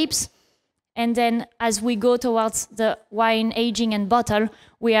on grapes. And then as we go towards the wine aging and bottle,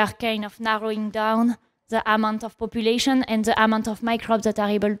 we are kind of narrowing down the amount of population and the amount of microbes that are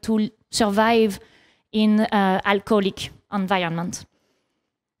able to survive in alcoholic environment.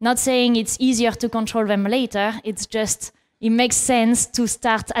 Not saying it's easier to control them later, it's just, it makes sense to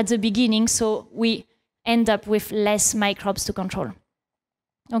start at the beginning so we end up with less microbes to control.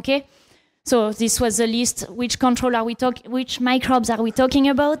 Okay? So this was the list. Which control are we which microbes are we talking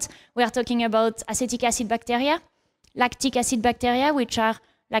about? We are talking about acetic acid bacteria, lactic acid bacteria, which are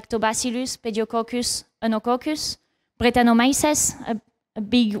Lactobacillus, Pediococcus, Enococcus, Brettanomyces, a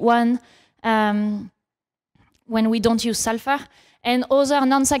big one when we don't use sulfur, and other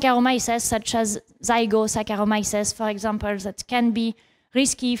non-Saccharomyces, such as Zygosaccharomyces, for example, that can be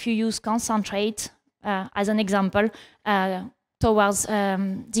risky if you use concentrate, as an example, towards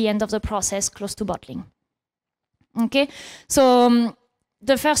the end of the process, close to bottling. Okay, so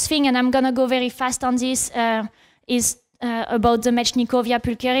the first thing, and I'm gonna go very fast on this, is about the Mechnicovia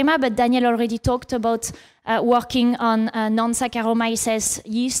pulcherrima, but Daniel already talked about working on non-Saccharomyces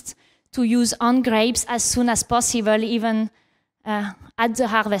yeast to use on grapes as soon as possible, even at the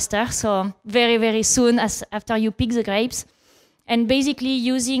harvester, so very, very soon after you pick the grapes. And basically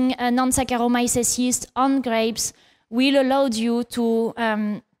using non-Saccharomyces yeast on grapes will allow you to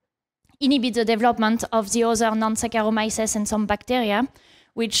inhibit the development of the other non-Saccharomyces and some bacteria,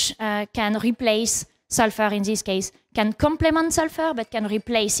 which can replace sulfur in this case, can complement sulfur, but can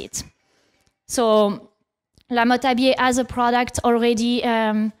replace it. So La Motabier has a product already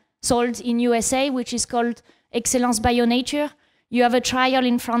sold in USA, which is called Excellence Bio Nature. You have a trial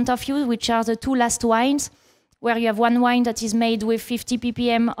in front of you, which are the 2 last wines, where you have one wine that is made with 50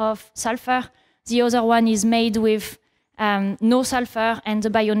 ppm of sulfur, the other one is made with no sulfur, and the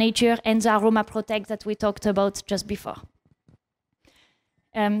Bio Nature and the Aroma Protect that we talked about just before.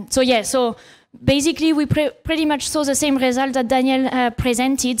 So basically we pretty much saw the same result that Daniel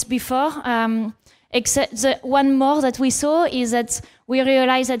presented before, except the one more that we saw is that we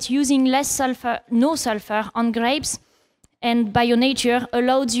realized that using less sulfur, no sulfur on grapes and Bio Nature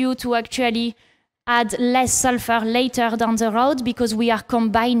allowed you to actually add less sulfur later down the road because we are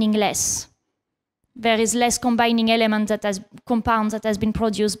combining less. There is less combining element compound that has been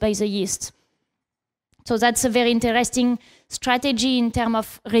produced by the yeast. So that's a very interesting strategy in terms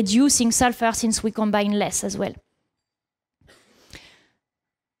of reducing sulfur since we combine less as well.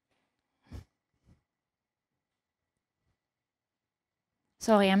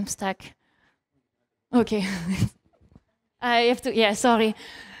 Sorry, I'm stuck. Okay. I have to, yeah, sorry.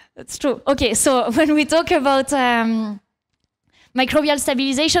 That's true. Okay, so when we talk about microbial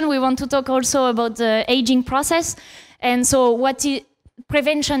stabilization, we want to talk also about the aging process. And so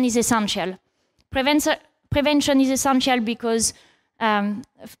prevention is essential. Prevention is essential because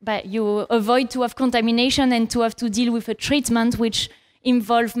you avoid to have contamination and to have to deal with a treatment which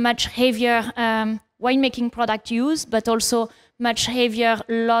involve much heavier winemaking product use, but also much heavier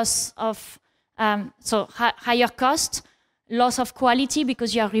loss of, higher cost, loss of quality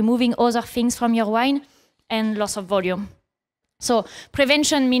because you are removing other things from your wine, and loss of volume. So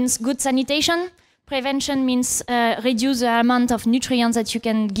prevention means good sanitation. Prevention means reduce the amount of nutrients that you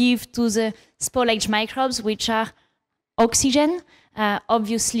can give to the spoilage microbes, which are oxygen,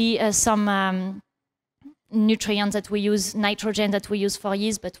 obviously some nutrients that we use, nitrogen that we use for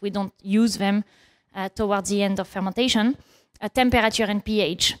yeast, but we don't use them towards the end of fermentation. Temperature and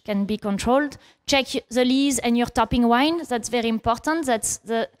pH can be controlled. Check the lees and your topping wine. That's very important. That's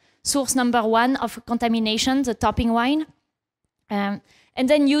the source number 1 of contamination, the topping wine. And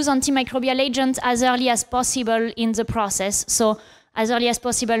then use antimicrobial agents as early as possible in the process. So as early as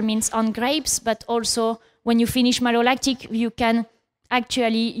possible means on grapes, but also when you finish malolactic, you can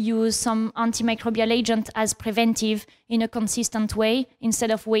actually use some antimicrobial agent as preventive in a consistent way instead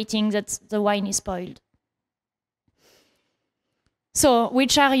of waiting that the wine is spoiled. So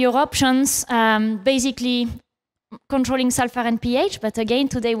which are your options? Basically controlling sulfur and pH, but again,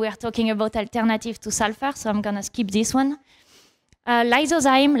 today we are talking about alternative to sulfur, so I'm gonna skip this one.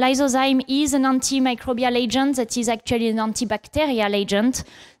 Lysozyme. Lysozyme is an antimicrobial agent that is actually an antibacterial agent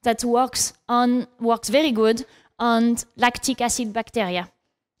that works very good on lactic acid bacteria.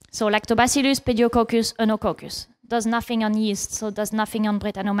 So Lactobacillus, Pediococcus, Enococcus. Does nothing on yeast, so does nothing on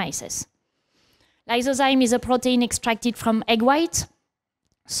Brettanomyces. Lysozyme is a protein extracted from egg white.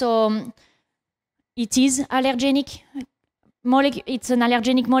 So it is allergenic. It's an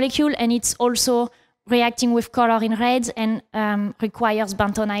allergenic molecule, and it's also reacting with color in red and requires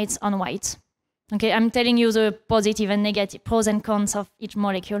bentonides on white. Okay, I'm telling you the positive and negative, pros and cons of each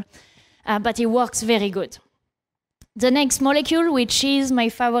molecule, but it works very good. The next molecule, which is my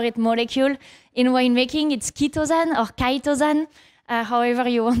favorite molecule in winemaking, it's chitosan or chitosan, however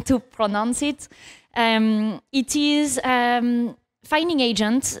you want to pronounce it. It is fining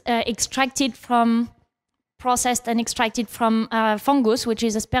agent processed and extracted from fungus, which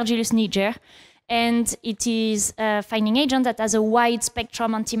is Aspergillus niger. And it is a fining agent that has a wide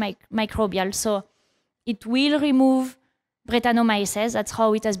spectrum antimicrobial. So it will remove Brettanomyces, that's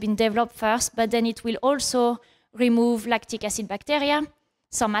how it has been developed first, but then it will also remove lactic acid bacteria,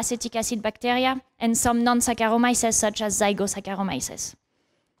 some acetic acid bacteria, and some non-Saccharomyces such as Zygosaccharomyces.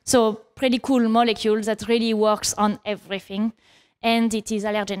 So pretty cool molecule that really works on everything, and it is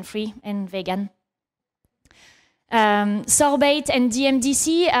allergen-free and vegan. Sorbate and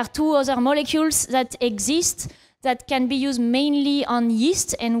DMDC are two other molecules that exist that can be used mainly on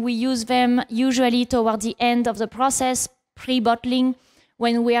yeast, and we use them usually toward the end of the process, pre-bottling,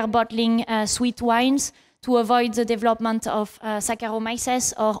 when we are bottling sweet wines to avoid the development of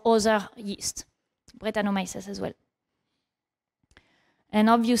Saccharomyces or other yeast, Brettanomyces as well. And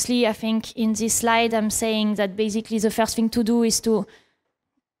obviously, I think in this slide, I'm saying that basically the first thing to do is to,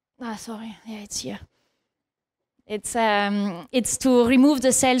 it's here. It's to remove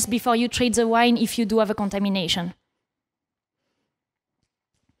the cells before you treat the wine if you do have a contamination.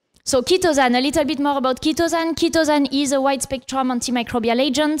 So chitosan, a little bit more about chitosan. Chitosan is a wide-spectrum antimicrobial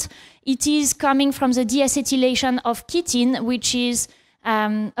agent. It is coming from the deacetylation of chitin, which is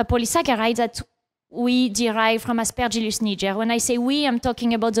a polysaccharide that we derive from Aspergillus niger. When I say we, I'm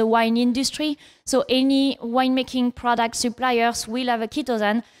talking about the wine industry. So any winemaking product suppliers will have a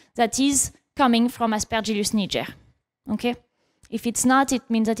chitosan that is coming from Aspergillus niger. Okay? If it's not, it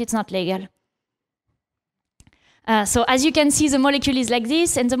means that it's not legal. So as you can see, the molecule is like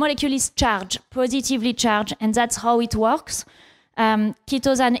this, and the molecule is charged, positively charged, and that's how it works.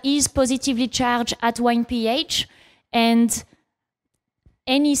 Chitosan is positively charged at wine pH, and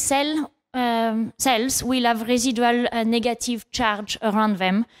any cells will have residual negative charge around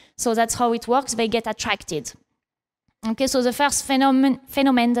them. So that's how it works. They get attracted. Okay, so the first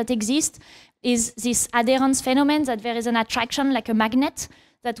phenomenon that exists is this adherence phenomenon, that there is an attraction like a magnet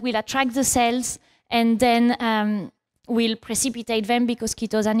that will attract the cells and then will precipitate them because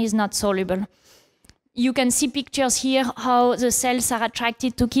chitosan is not soluble. You can see pictures here how the cells are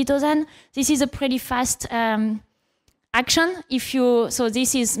attracted to chitosan. This is a pretty fast action. So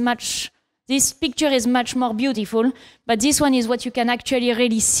this is much This picture is much more beautiful, but this one is what you can actually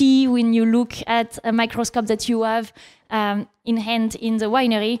really see when you look at a microscope that you have in hand in the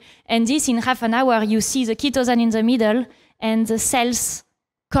winery. And this, in half an hour, you see the chitosan in the middle and the cells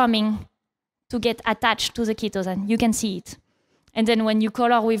coming to get attached to the chitosan. You can see it. And then when you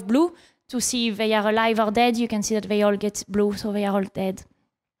color with blue to see if they are alive or dead, you can see that they all get blue, so they are all dead.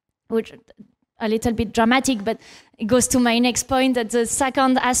 Which a little bit dramatic, but it goes to my next point that the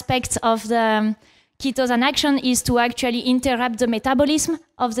second aspect of the chitosan action is to actually interrupt the metabolism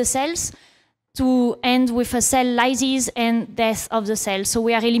of the cells to end with a cell lysis and death of the cells. So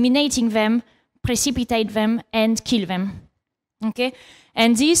we are eliminating them, precipitate them, and kill them. Okay?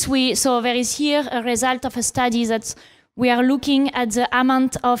 And this so there is here a result of a study that we are looking at the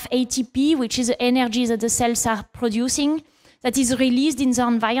amount of ATP, which is the energy that the cells are producing, that is released in the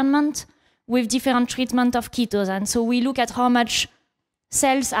environment with different treatment of chitosan. So we look at how much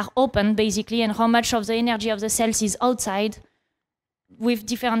cells are open, basically, and how much of the energy of the cells is outside with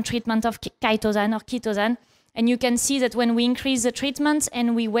different treatment of chitosan or chitosan. And you can see that when we increase the treatment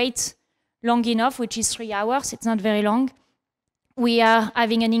and we wait long enough, which is 3 hours, it's not very long, we are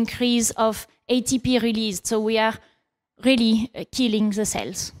having an increase of ATP released. So we are really killing the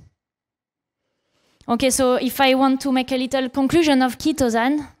cells. Okay, so if I want to make a little conclusion of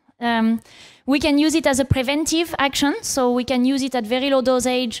chitosan, we can use it as a preventive action, so we can use it at very low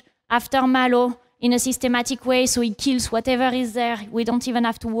dosage after malo in a systematic way, so it kills whatever is there. We don't even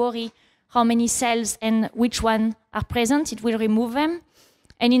have to worry how many cells and which one are present, it will remove them.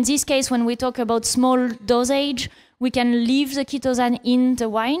 And in this case, when we talk about small dosage, we can leave the chitosan in the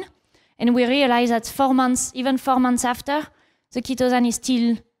wine, and we realize that 4 months, even 4 months after, the chitosan is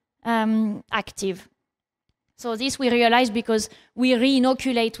still active. So this we realize because we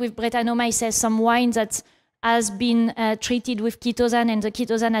re-inoculate with Brettanomyces some wine that has been treated with chitosan and the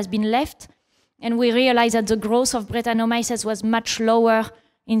chitosan has been left. And we realize that the growth of Brettanomyces was much lower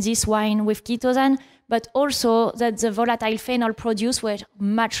in this wine with chitosan, but also that the volatile phenol produced were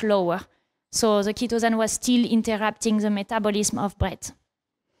much lower. So the chitosan was still interrupting the metabolism of Brett.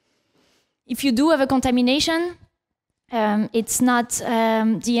 If you do have a contamination, it's not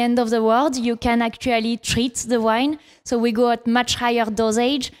the end of the world. You can actually treat the wine. So we go at much higher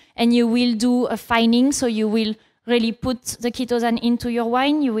dosage, and you will do a fining. So you will really put the chitosan into your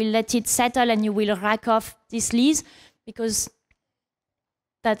wine. You will let it settle, and you will rack off this lees, because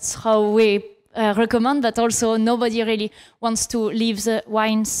that's how we recommend. But also, nobody really wants to leave the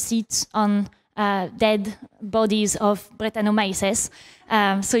wine sit on dead bodies of Brettanomyces.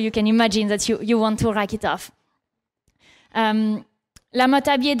 So you can imagine that you want to rack it off. La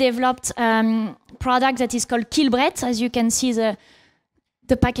Motabier developed product that is called Killbrett. As you can see,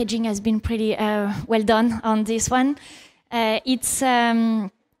 the packaging has been pretty well done on this one. So it's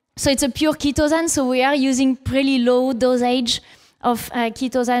a pure chitosan, so we are using pretty low dosage of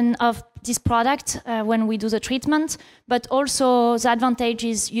chitosan of this product when we do the treatment. But also the advantage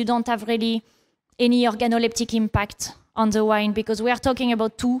is you don't have really any organoleptic impact on the wine, because we are talking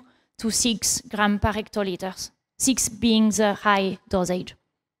about 2 to 6 grams per hectoliters. 6 being the high dosage.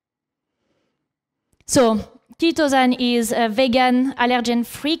 So chitosan is a vegan,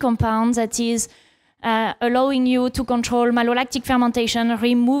 allergen-free compound that is allowing you to control malolactic fermentation,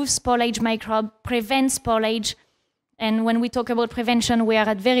 remove spoilage microbe, prevent spoilage. And when we talk about prevention, we are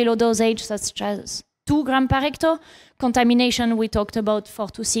at very low dosage, such as 2 grams per hecto. Contamination, we talked about 4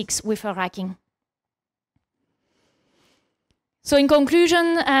 to 6 with a racking. So in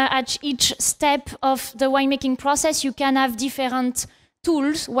conclusion, at each step of the winemaking process, you can have different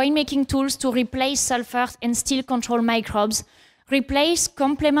tools, winemaking tools, to replace sulfur and still control microbes, replace,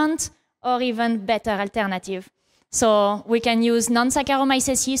 complement, or even better alternative. So we can use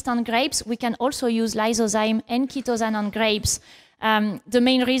non-Saccharomyces yeast on grapes. We can also use lysozyme and chitosan on grapes. The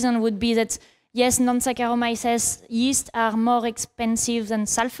main reason would be that, yes, non-Saccharomyces yeast are more expensive than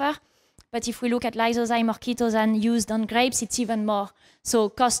sulfur. But if we look at lysozyme or chitosan used on grapes, it's even more. So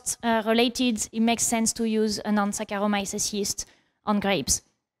cost related, it makes sense to use a non-Saccharomyces yeast on grapes.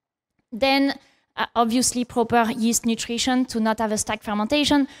 Then, obviously, proper yeast nutrition to not have a stack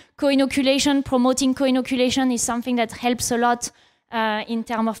fermentation. Co-inoculation, promoting co-inoculation is something that helps a lot in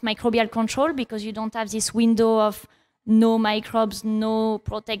terms of microbial control, because you don't have this window of no microbes, no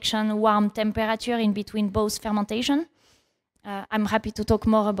protection, warm temperature in between both fermentation. I'm happy to talk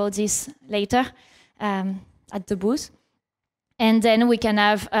more about this later at the booth. And then we can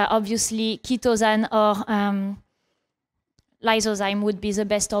have, obviously, chitosan or lysozyme would be the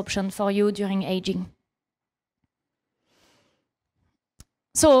best option for you during aging.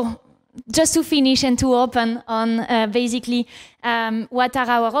 So just to finish and to open on basically what are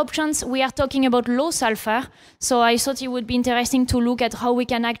our options, we are talking about low sulfur. So I thought it would be interesting to look at how we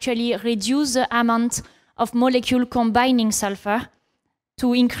can actually reduce the amount of molecule combining sulfur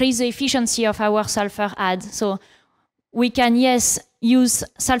to increase the efficiency of our sulfur add. So we can, yes, use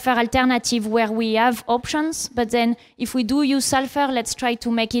sulfur alternative where we have options, but then if we do use sulfur, let's try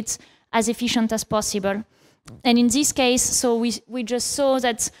to make it as efficient as possible. And in this case, so we just saw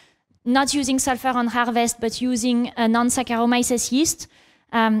that not using sulfur on harvest, but using a non-Saccharomyces yeast,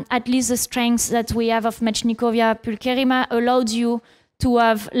 at least the strength that we have of Mechnicovia pulcherrima allowed you to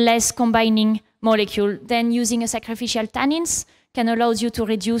have less combining molecule. Then using a sacrificial tannins can allow you to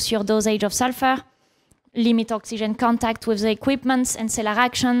reduce your dosage of sulfur, limit oxygen contact with the equipment and cellar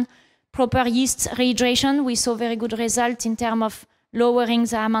action, proper yeast rehydration. We saw very good result in terms of lowering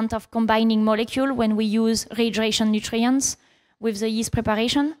the amount of combining molecule when we use rehydration nutrients with the yeast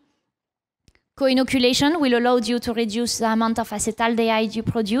preparation. Co-inoculation will allow you to reduce the amount of acetaldehyde you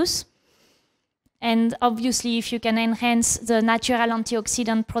produce. And obviously, if you can enhance the natural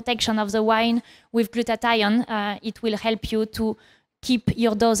antioxidant protection of the wine with glutathione, it will help you to keep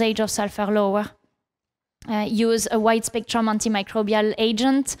your dosage of sulfur lower. Use a wide spectrum antimicrobial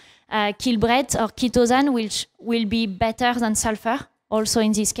agent, Kilbret or Ketosane, which will be better than sulfur, also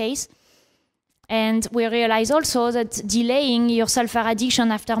in this case. And we realize also that delaying your sulfur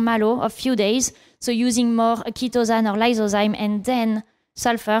addiction after malo a few days, so using more Ketosane or lysozyme and then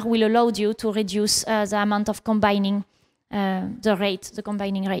sulfur will allow you to reduce the amount of combining the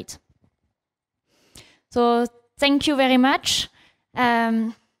combining rate. So thank you very much.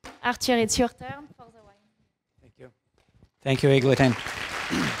 Arthur, it's your turn for the wine. Thank you. Thank you, Eglantine.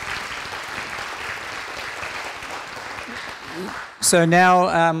 So now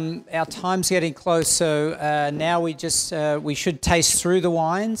our time's getting close. So now we should taste through the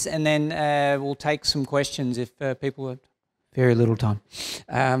wines, and then we'll take some questions if people have very little time.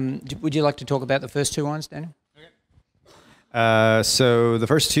 Would you like to talk about the first two wines, Daniel? So the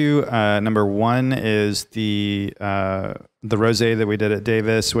first two, number one is the rosé that we did at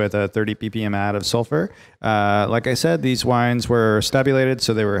Davis with a 30 ppm add of sulfur. Like I said, these wines were stabulated,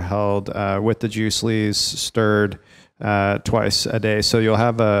 so they were held with the juice lees, stirred twice a day. So you'll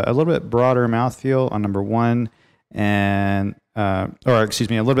have a little bit broader mouthfeel on number one, and a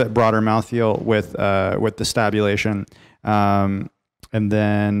little bit broader mouthfeel with the stabulation. And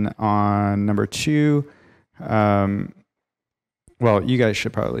then on number two, well, you guys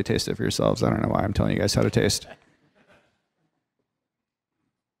should probably taste it for yourselves. I don't know why I'm telling you guys how to taste.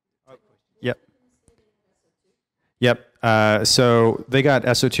 Yep. Yep. So they got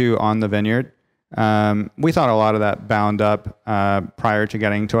SO2 on the vineyard. We thought a lot of that bound up prior to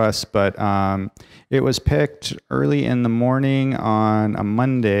getting to us, but it was picked early in the morning on a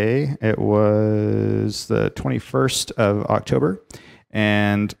Monday. It was the 21st of October,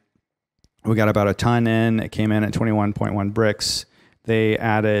 and we got about a ton in. It came in at 21.1 bricks. They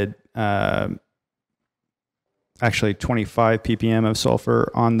added actually 25 ppm of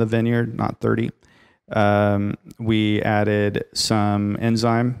sulfur on the vineyard, not 30. We added some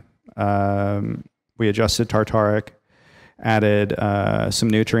enzyme. We adjusted tartaric, added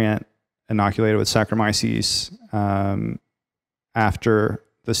some nutrient, inoculated with Saccharomyces after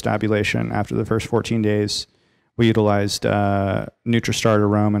the stabulation, after the first 14 days. We utilized NutriStart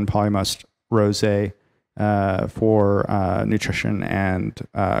Arome and Polymust Rosé for nutrition and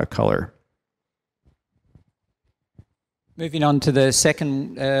color. Moving on to the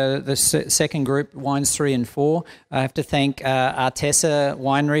second group, wines 3 and 4. I have to thank Artesa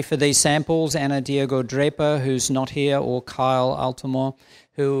Winery for these samples, Ana Diego Draper, who's not here, or Kyle Altamore,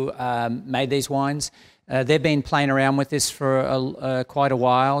 who made these wines. They've been playing around with this for quite a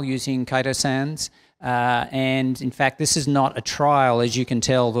while using chitosanes. And in fact, this is not a trial. As you can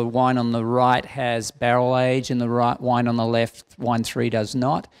tell, the wine on the right has barrel age and the wine on the left, wine 3, does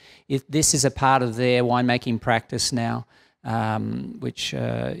not. This is a part of their winemaking practice now. Which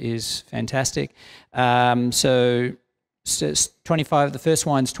is fantastic. So 25. The first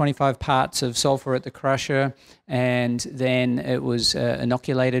wine's 25 parts of sulfur at the crusher, and then it was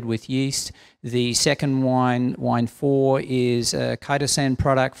inoculated with yeast. The second wine, wine 4, is a chitosane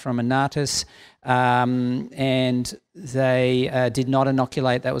product from Anatis, and they did not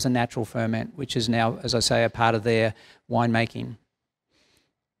inoculate. That was a natural ferment, which is now, as I say, a part of their winemaking.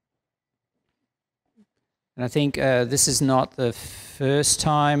 And I think this is not the first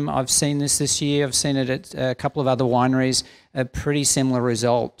time I've seen this year. I've seen it at a couple of other wineries, a pretty similar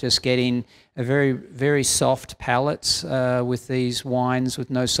result, just getting a very, very soft palates with these wines with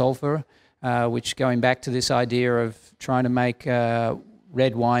no sulfur, which, going back to this idea of trying to make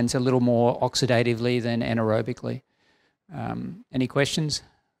red wines a little more oxidatively than anaerobically. Any questions?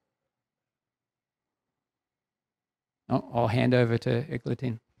 Oh, I'll hand over to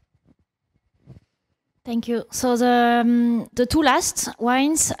Eglatin. Thank you. So the two last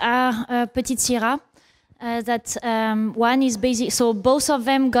wines are Petite Syrah. One is basic. So both of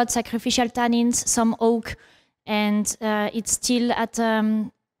them got sacrificial tannins, some oak, and it's still at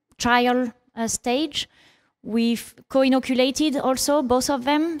trial stage. We've co-inoculated also both of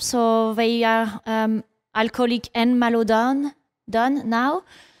them, so they are alcoholic and malo done now.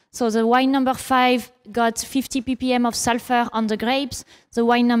 So the wine number 5 got 50 ppm of sulfur on the grapes. The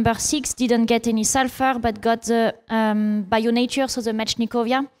wine number 6 didn't get any sulfur, but got the bio-nature, so the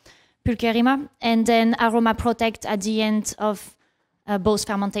Mechnikovia pulcherrima, and then aroma protect at the end of both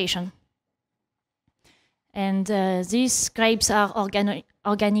fermentation. And these grapes are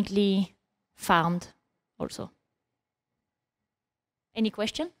organically farmed also. Any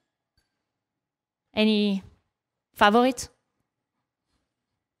question? Any favorite?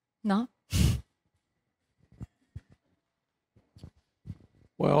 No?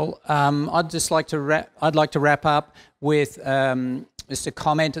 Well, I'd like to wrap up with just a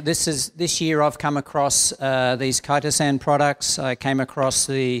comment. This year I've come across these chitosan products. I came across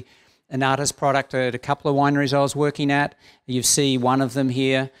the Anatas product at a couple of wineries I was working at. You see one of them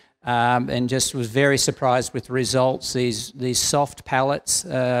here, and just was very surprised with the results. These soft pallets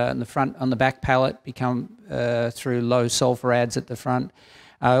on the back pallet become through low sulfur adds at the front.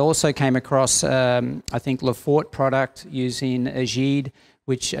 I also came across, I think, Lafort product using Agide,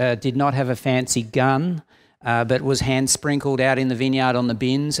 which did not have a fancy gun, but was hand sprinkled out in the vineyard on the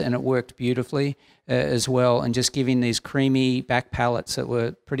bins, and it worked beautifully as well, and just giving these creamy back pallets that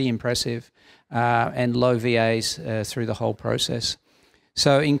were pretty impressive, and low VAs through the whole process.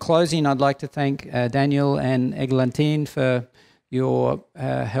 So in closing, I'd like to thank Daniel and Eglantin for your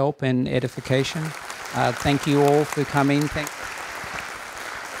help and edification. Thank you all for coming.